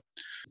Lord, but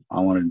I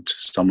wanted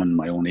someone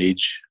my own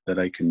age that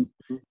I can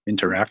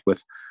interact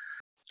with.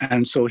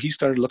 And so he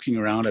started looking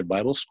around at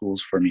Bible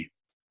schools for me.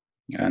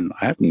 And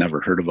I have never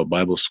heard of a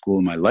Bible school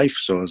in my life.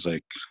 So I was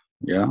like,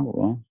 yeah,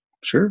 well,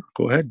 sure,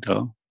 go ahead.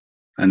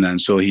 And then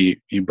so he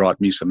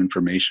brought me some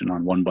information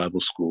on one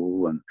Bible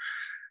school,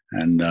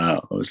 and I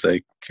was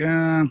like,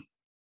 yeah,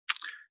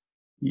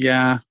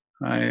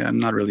 I'm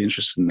not really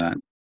interested in that.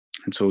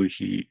 And so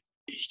he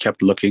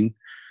kept looking,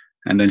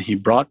 and then he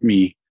brought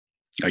me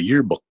a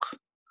yearbook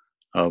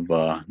of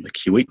the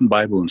Keewatin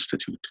Bible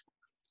Institute,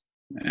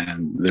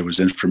 and there was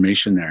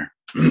information there.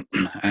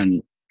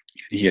 And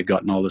he had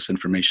gotten all this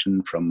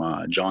information from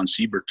John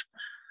Siebert,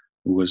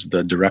 who was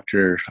the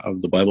director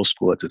of the Bible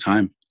school at the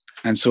time.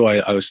 And so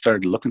I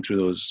started looking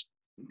through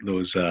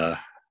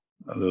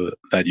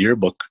that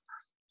yearbook.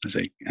 I was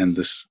like, and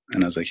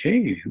I was like,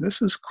 hey,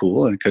 this is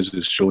cool, and because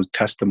it shows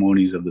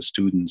testimonies of the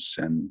students,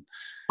 and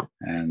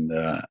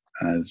I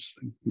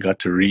got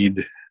to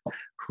read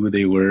who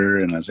they were,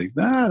 and I was like,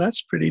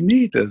 that's pretty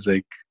neat. I was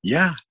like,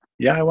 yeah,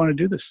 I want to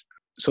do this.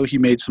 So he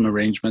made some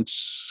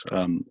arrangements.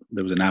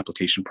 There was an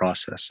application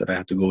process that I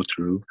had to go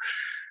through.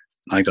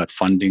 I got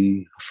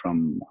funding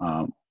from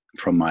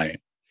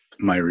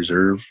my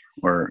reserve,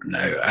 or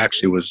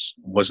actually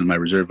wasn't my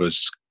reserve.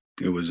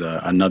 It was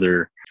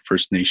another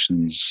First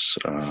Nations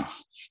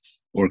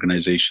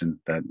organization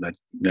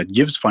that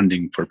gives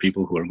funding for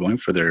people who are going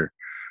for their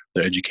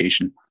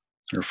education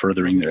or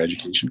furthering their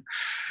education.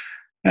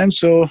 And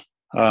so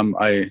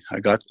I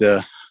got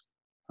the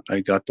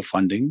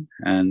funding,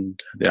 and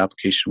the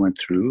application went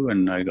through,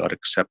 and I got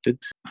accepted.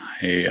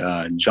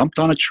 I jumped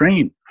on a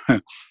train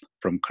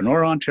from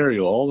Kenora,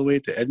 Ontario, all the way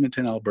to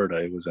Edmonton, Alberta.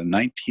 It was a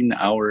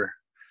 19-hour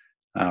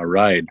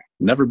ride.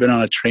 Never been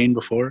on a train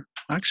before.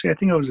 Actually, I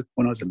think I was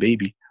when I was a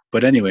baby.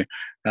 But anyway,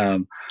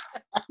 it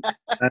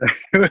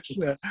was,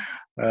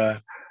 I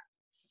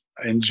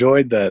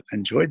enjoyed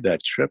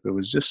that trip. It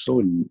was just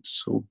so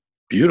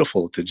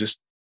beautiful to just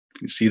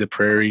see the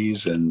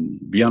prairies and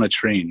be on a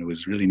train. It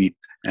was really neat.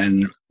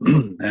 And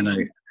and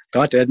I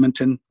got to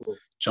Edmonton,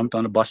 jumped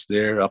on a bus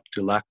there up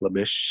to Lac La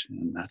Biche,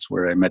 and that's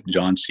where I met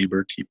John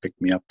Siebert. He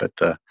picked me up at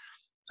the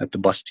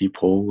bus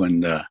depot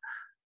and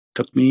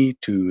took me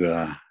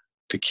to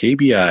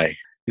KBI.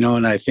 You know,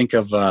 and I think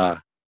of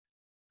the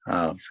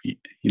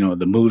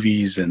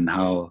movies and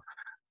how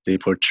they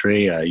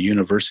portray a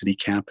university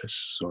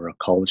campus or a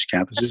college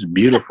campus. Just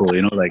beautiful,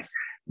 like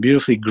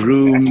beautifully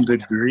groomed, the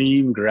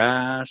green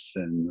grass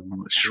and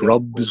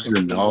shrubs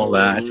and all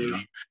that.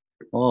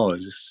 Oh,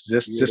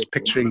 just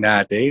picturing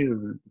that, eh?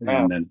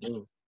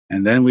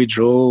 And then we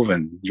drove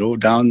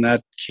down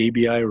that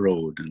KBI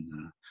road,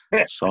 and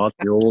saw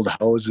the old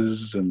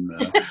houses and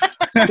I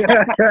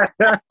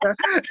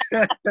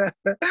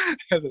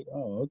was like,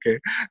 oh, okay.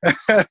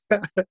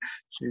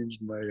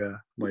 Changed my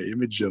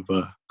image of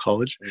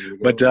college,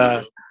 but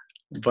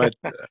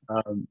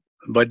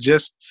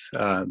just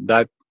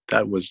that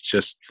was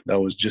just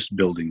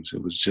buildings.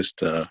 It was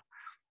just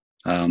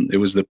it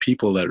was the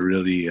people that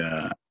really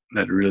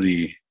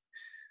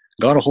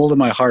got a hold of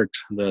my heart.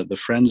 The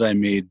friends I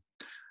made.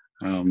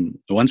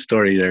 One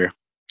story there,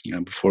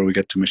 before we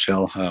get to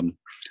Michelle. I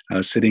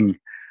was sitting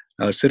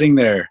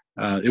there.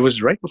 It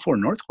was right before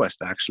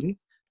Northwest, actually.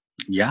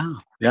 Yeah,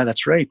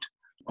 that's right.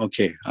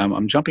 Okay,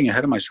 I'm jumping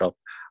ahead of myself.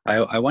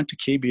 I went to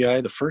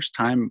KBI the first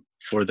time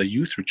for the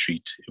youth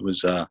retreat. It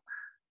was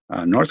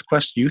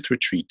Northwest Youth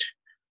Retreat,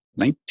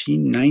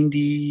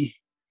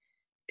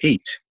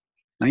 1998.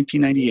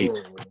 1998.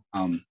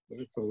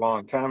 It's a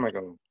long time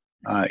ago.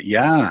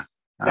 Yeah.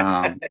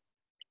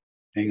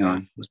 Hang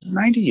on. Was it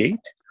 98?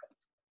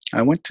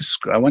 I went to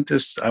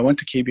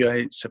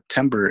KBI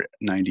September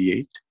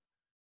 98.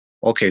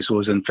 Okay, so it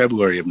was in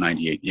February of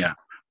 98. Yeah,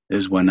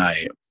 is when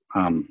I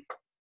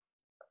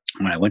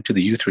went to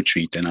the youth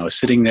retreat, and I was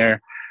sitting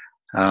there.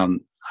 I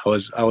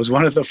was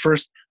one of the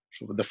first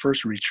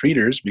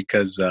retreaters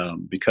because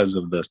of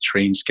the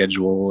train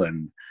schedule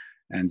and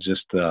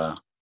just I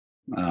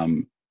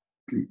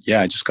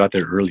just got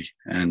there early,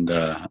 and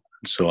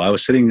so I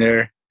was sitting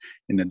there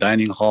in the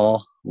dining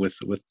hall with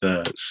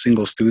the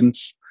single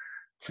students.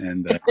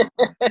 And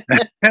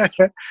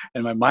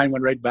and my mind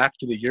went right back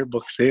to the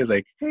yearbook. Say, it's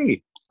like,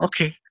 hey,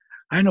 okay,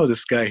 I know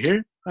this guy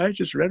here. I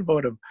just read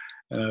about him.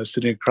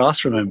 Sitting across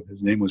from him,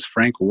 his name was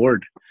Frank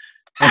Ward.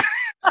 And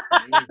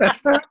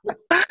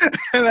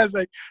I was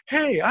like,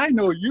 hey, I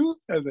know you.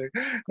 I was like,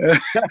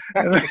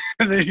 and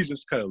then he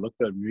just kind of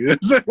looked at me.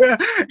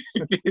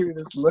 He gave me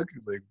this look.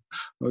 He's like,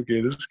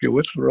 okay, this guy,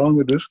 what's wrong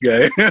with this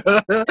guy?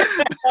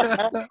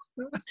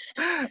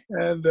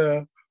 And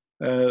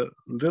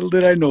little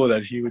did I know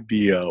that he would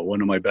be one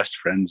of my best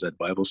friends at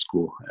Bible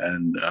school,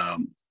 and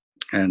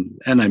I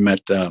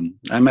met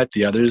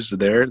the others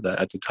there.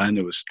 At the time,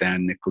 there was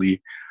Stan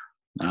Nickley,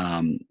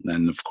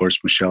 and of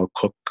course Michelle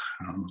Cook,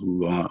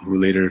 who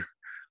later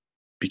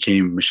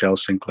became Michelle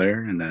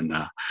Sinclair, and then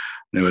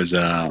there was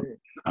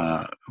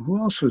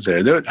who else was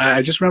there?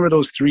 I just remember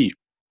those three,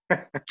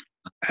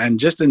 and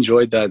just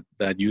enjoyed that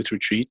youth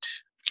retreat.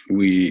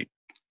 We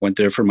went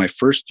there for my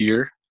first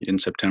year in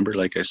September,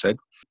 like I said.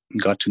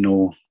 Got to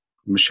know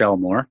Michelle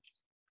more.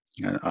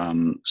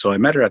 So I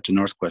met her at the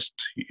Northwest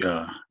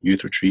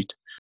Youth Retreat.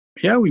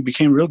 Yeah, we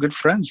became real good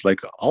friends. Like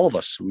all of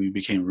us, we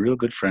became real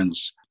good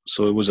friends.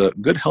 So it was a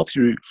good,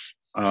 healthy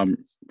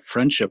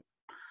friendship.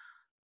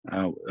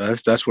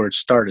 That's where it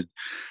started.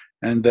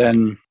 And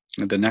then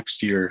the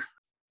next year,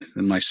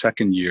 in my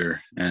second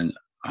year, and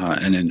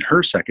in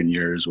her second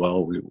year as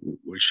well,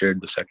 we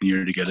shared the second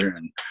year together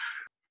and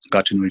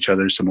got to know each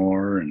other some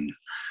more,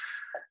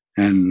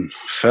 and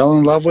fell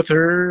in love with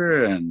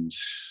her, and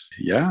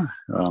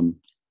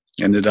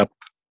ended up,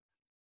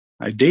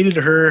 I dated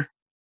her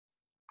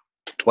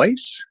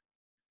twice,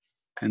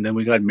 and then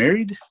we got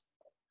married,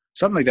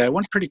 something like that. It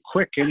went pretty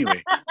quick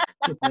anyway.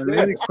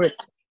 Really quick.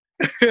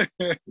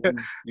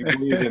 You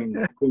believe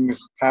in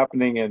things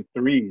happening in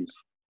threes,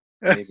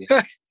 maybe.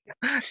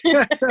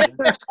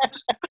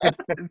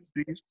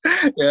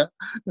 Yeah.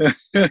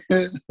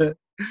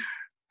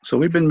 So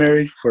we've been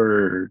married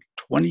for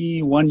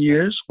 21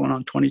 years, going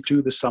on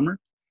 22 this summer.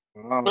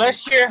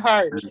 Bless your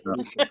heart.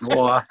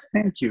 Oh,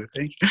 thank you.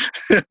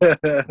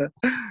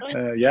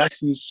 Yeah,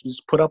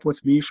 she's put up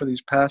with me for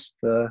these past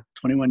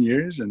 21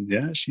 years, and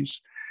yeah,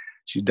 she's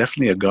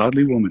definitely a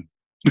godly woman.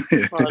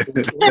 What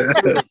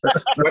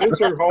is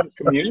her home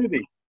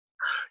community?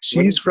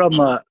 She's from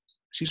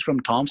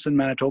Thompson,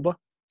 Manitoba.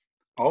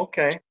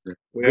 Okay.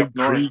 Big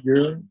tree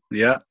girl.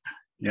 Yeah.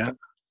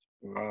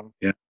 Wow.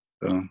 Yeah.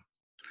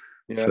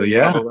 So you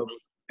have a lovely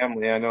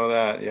family. I know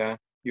that. Yeah,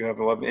 you have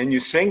a love, and you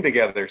sing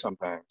together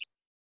sometimes.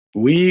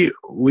 We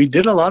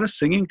did a lot of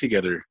singing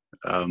together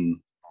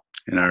in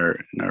our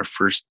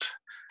first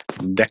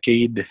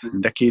decade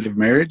of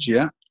marriage.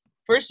 Yeah.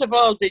 First of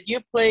all, did you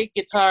play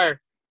guitar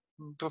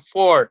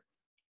before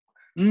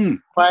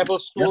Bible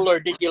school, or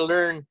did you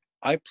learn?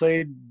 I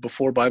played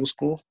before Bible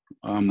school.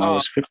 I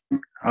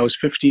was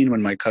 15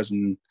 when my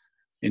cousin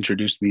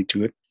introduced me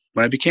to it.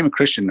 When I became a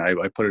Christian, I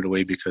put it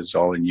away because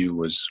all I knew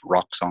was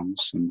rock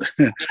songs, and,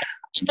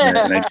 and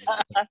I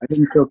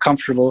didn't feel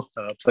comfortable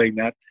playing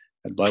that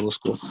at Bible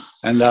school.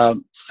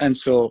 And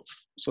so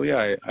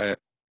yeah,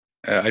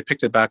 I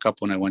picked it back up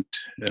when I went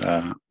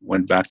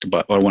back to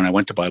when I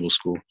went to Bible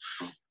school,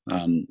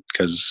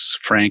 because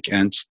Frank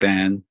and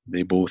Stan,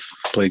 they both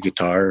play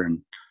guitar,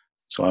 and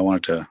so I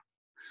wanted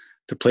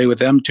to play with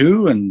them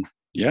too. And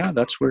yeah,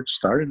 that's where it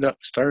started up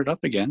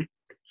again.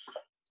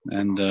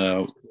 And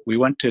we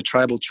went to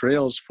Tribal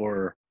Trails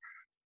for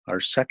our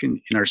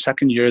second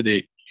year.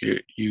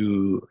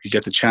 You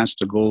get the chance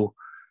to go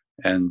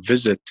and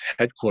visit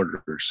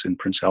headquarters in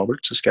Prince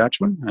Albert,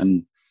 Saskatchewan,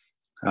 and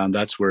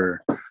that's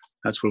where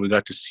we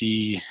got to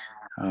see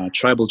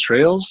Tribal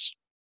Trails.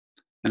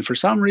 And for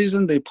some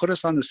reason, they put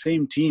us on the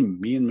same team,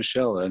 me and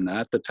Michelle. And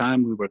at the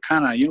time, we were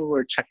kind of, we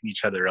were checking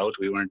each other out.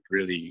 We weren't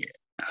really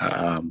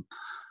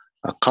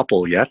a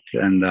couple yet.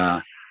 And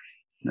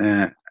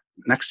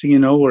next thing you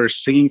know, we're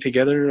singing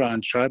together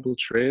on tribal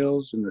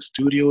trails in the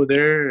studio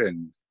there.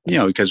 And,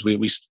 because we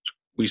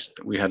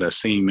had a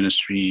singing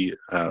ministry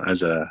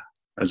as a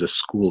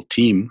school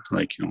team,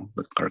 like,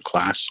 our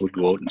class would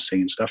go out and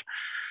sing and stuff.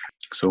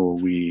 So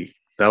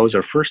that was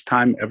our first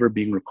time ever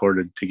being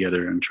recorded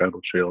together in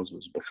Tribal Trails. It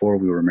was before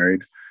we were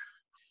married.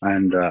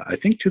 And I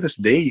think to this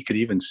day, you could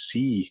even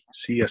see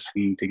us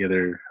singing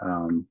together,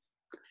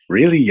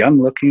 really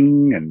young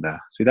looking. And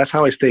see, that's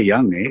how I stay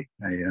young, eh?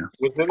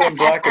 Was it in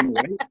black and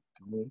white?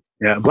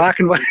 Yeah, black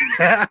and white.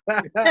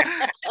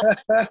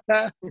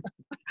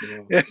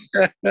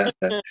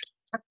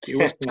 It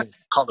was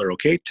Technicolor,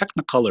 okay?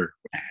 Technicolor.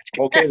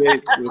 Okay, they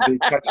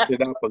touched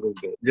it up a little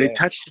bit. They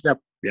touched it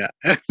up, yeah.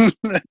 Put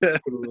a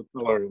little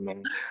color in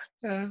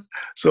there.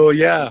 So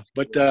yeah,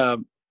 but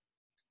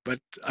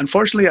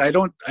unfortunately,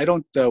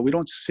 we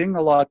don't sing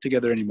a lot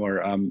together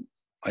anymore.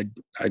 I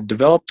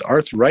developed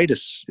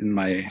arthritis in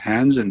my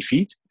hands and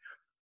feet,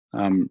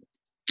 and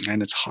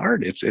it's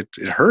hard. It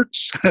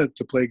hurts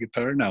to play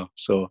guitar now.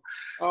 So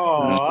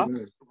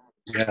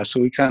yeah, so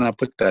we kind of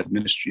put that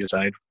ministry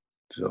aside.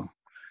 So.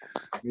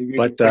 Maybe you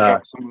can pick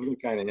up some other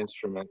kind of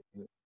instrument.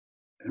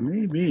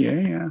 Maybe,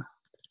 yeah.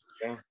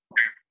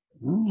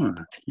 Oh,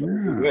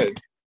 yeah.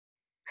 Good.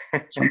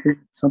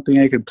 something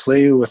I could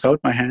play without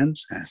my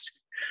hands.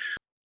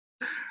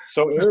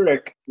 So,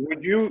 Eric,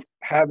 would you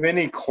have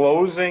any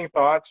closing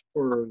thoughts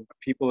for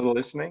people that are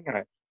listening?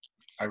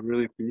 I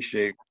really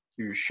appreciate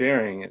you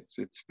sharing.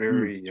 It's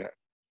very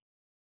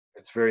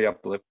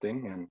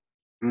uplifting. And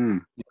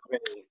you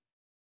have any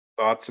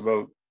thoughts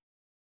about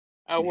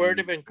a word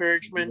of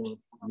encouragement?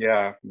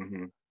 Yeah.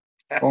 Mm-hmm.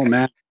 Oh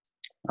man,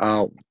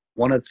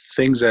 one of the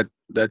things that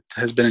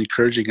has been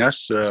encouraging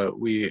us,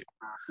 we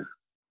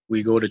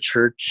go to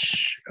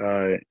church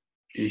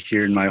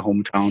here in my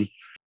hometown,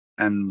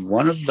 and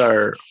one of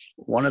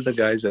the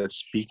guys that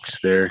speaks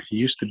there, he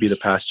used to be the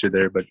pastor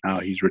there, but now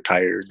he's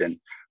retired,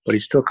 but he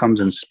still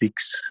comes and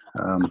speaks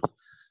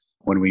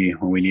when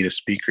we need a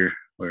speaker.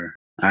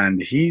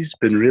 And he's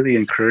been really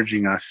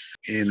encouraging us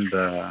in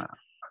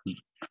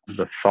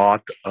the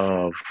thought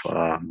of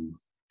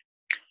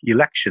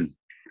election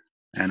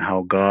and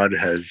how God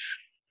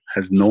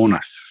has known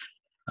us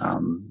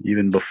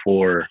even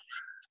before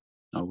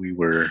we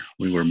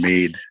were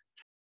made,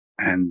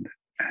 and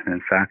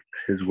in fact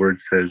His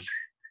word says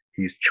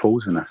He's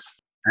chosen us,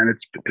 and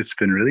it's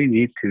been really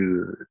neat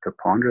to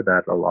ponder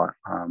that a lot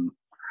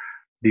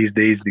these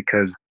days,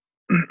 because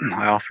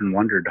I often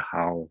wondered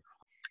how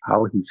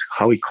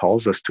He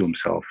calls us to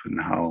Himself,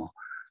 and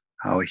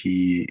how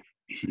he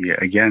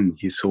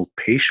He's so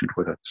patient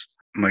with us.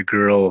 My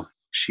girl,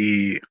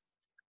 she's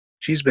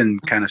been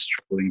kind of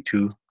struggling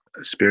too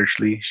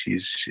spiritually.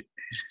 She's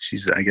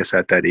I guess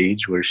at that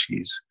age where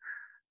she's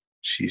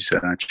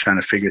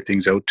trying to figure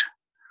things out.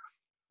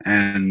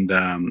 And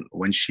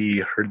when she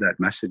heard that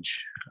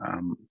message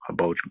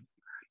about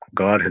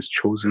God has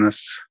chosen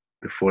us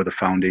before the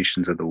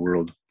foundations of the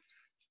world,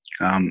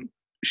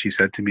 she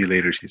said to me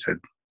later, she said,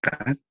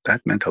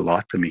 that meant a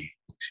lot to me.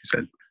 She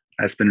said,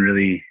 that's been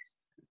really,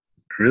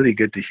 really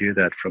good to hear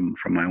that from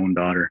my own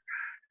daughter.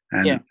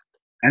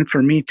 And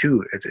for me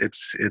too,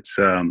 it's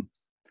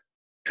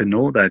to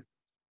know that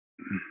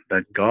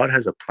God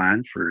has a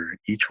plan for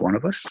each one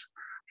of us.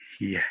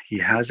 He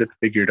has it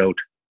figured out.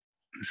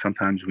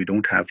 Sometimes we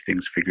don't have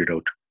things figured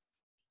out.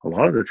 A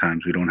lot of the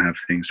times we don't have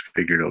things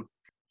figured out.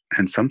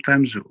 And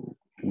sometimes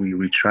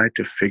we try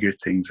to figure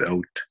things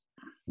out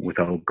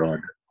without God.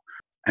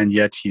 And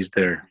yet He's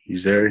there.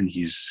 He's there, and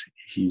He's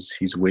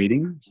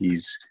waiting.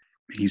 He's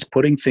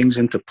putting things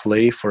into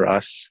play for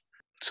us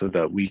so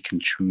that we can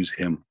choose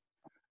Him.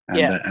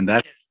 And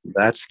that's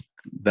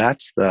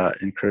the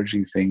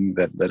encouraging thing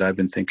that I've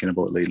been thinking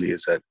about lately,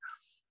 is that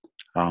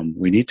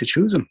we need to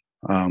choose Him.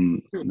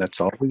 That's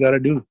all we got to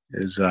do,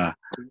 is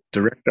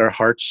direct our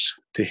hearts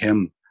to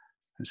Him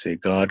and say,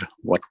 God,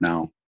 what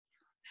now?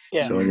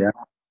 Yeah.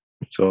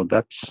 So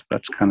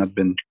that's kind of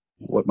been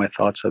what my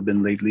thoughts have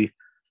been lately.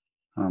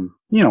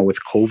 With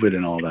COVID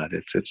and all that,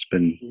 it's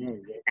been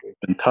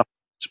tough.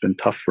 It's been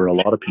tough for a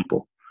lot of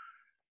people,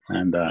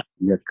 and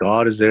yet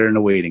God is there in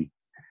the waiting,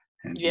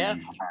 and He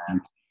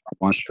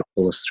wants to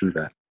pull us through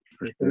that.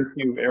 Thank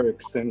you,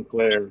 Eric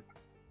Sinclair,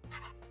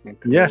 in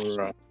Yes.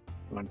 Kenora,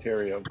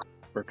 Ontario,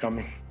 for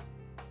coming,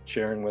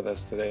 sharing with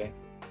us today.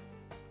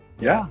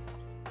 Yeah,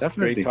 It's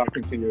definitely. great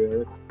talking to you,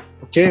 Eric.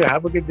 Okay,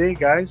 have a good day,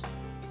 guys.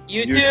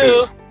 You You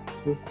too.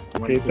 too.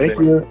 Okay, thank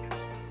you.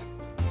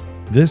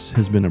 This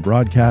has been a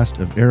broadcast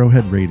of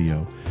Arrowhead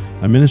Radio,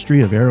 a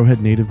ministry of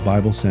Arrowhead Native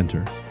Bible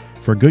Center.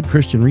 For good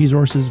Christian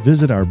resources,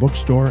 visit our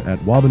bookstore at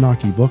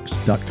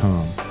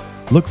wabanakibooks.com.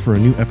 Look for a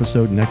new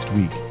episode next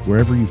week,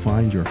 wherever you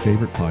find your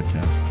favorite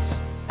podcasts.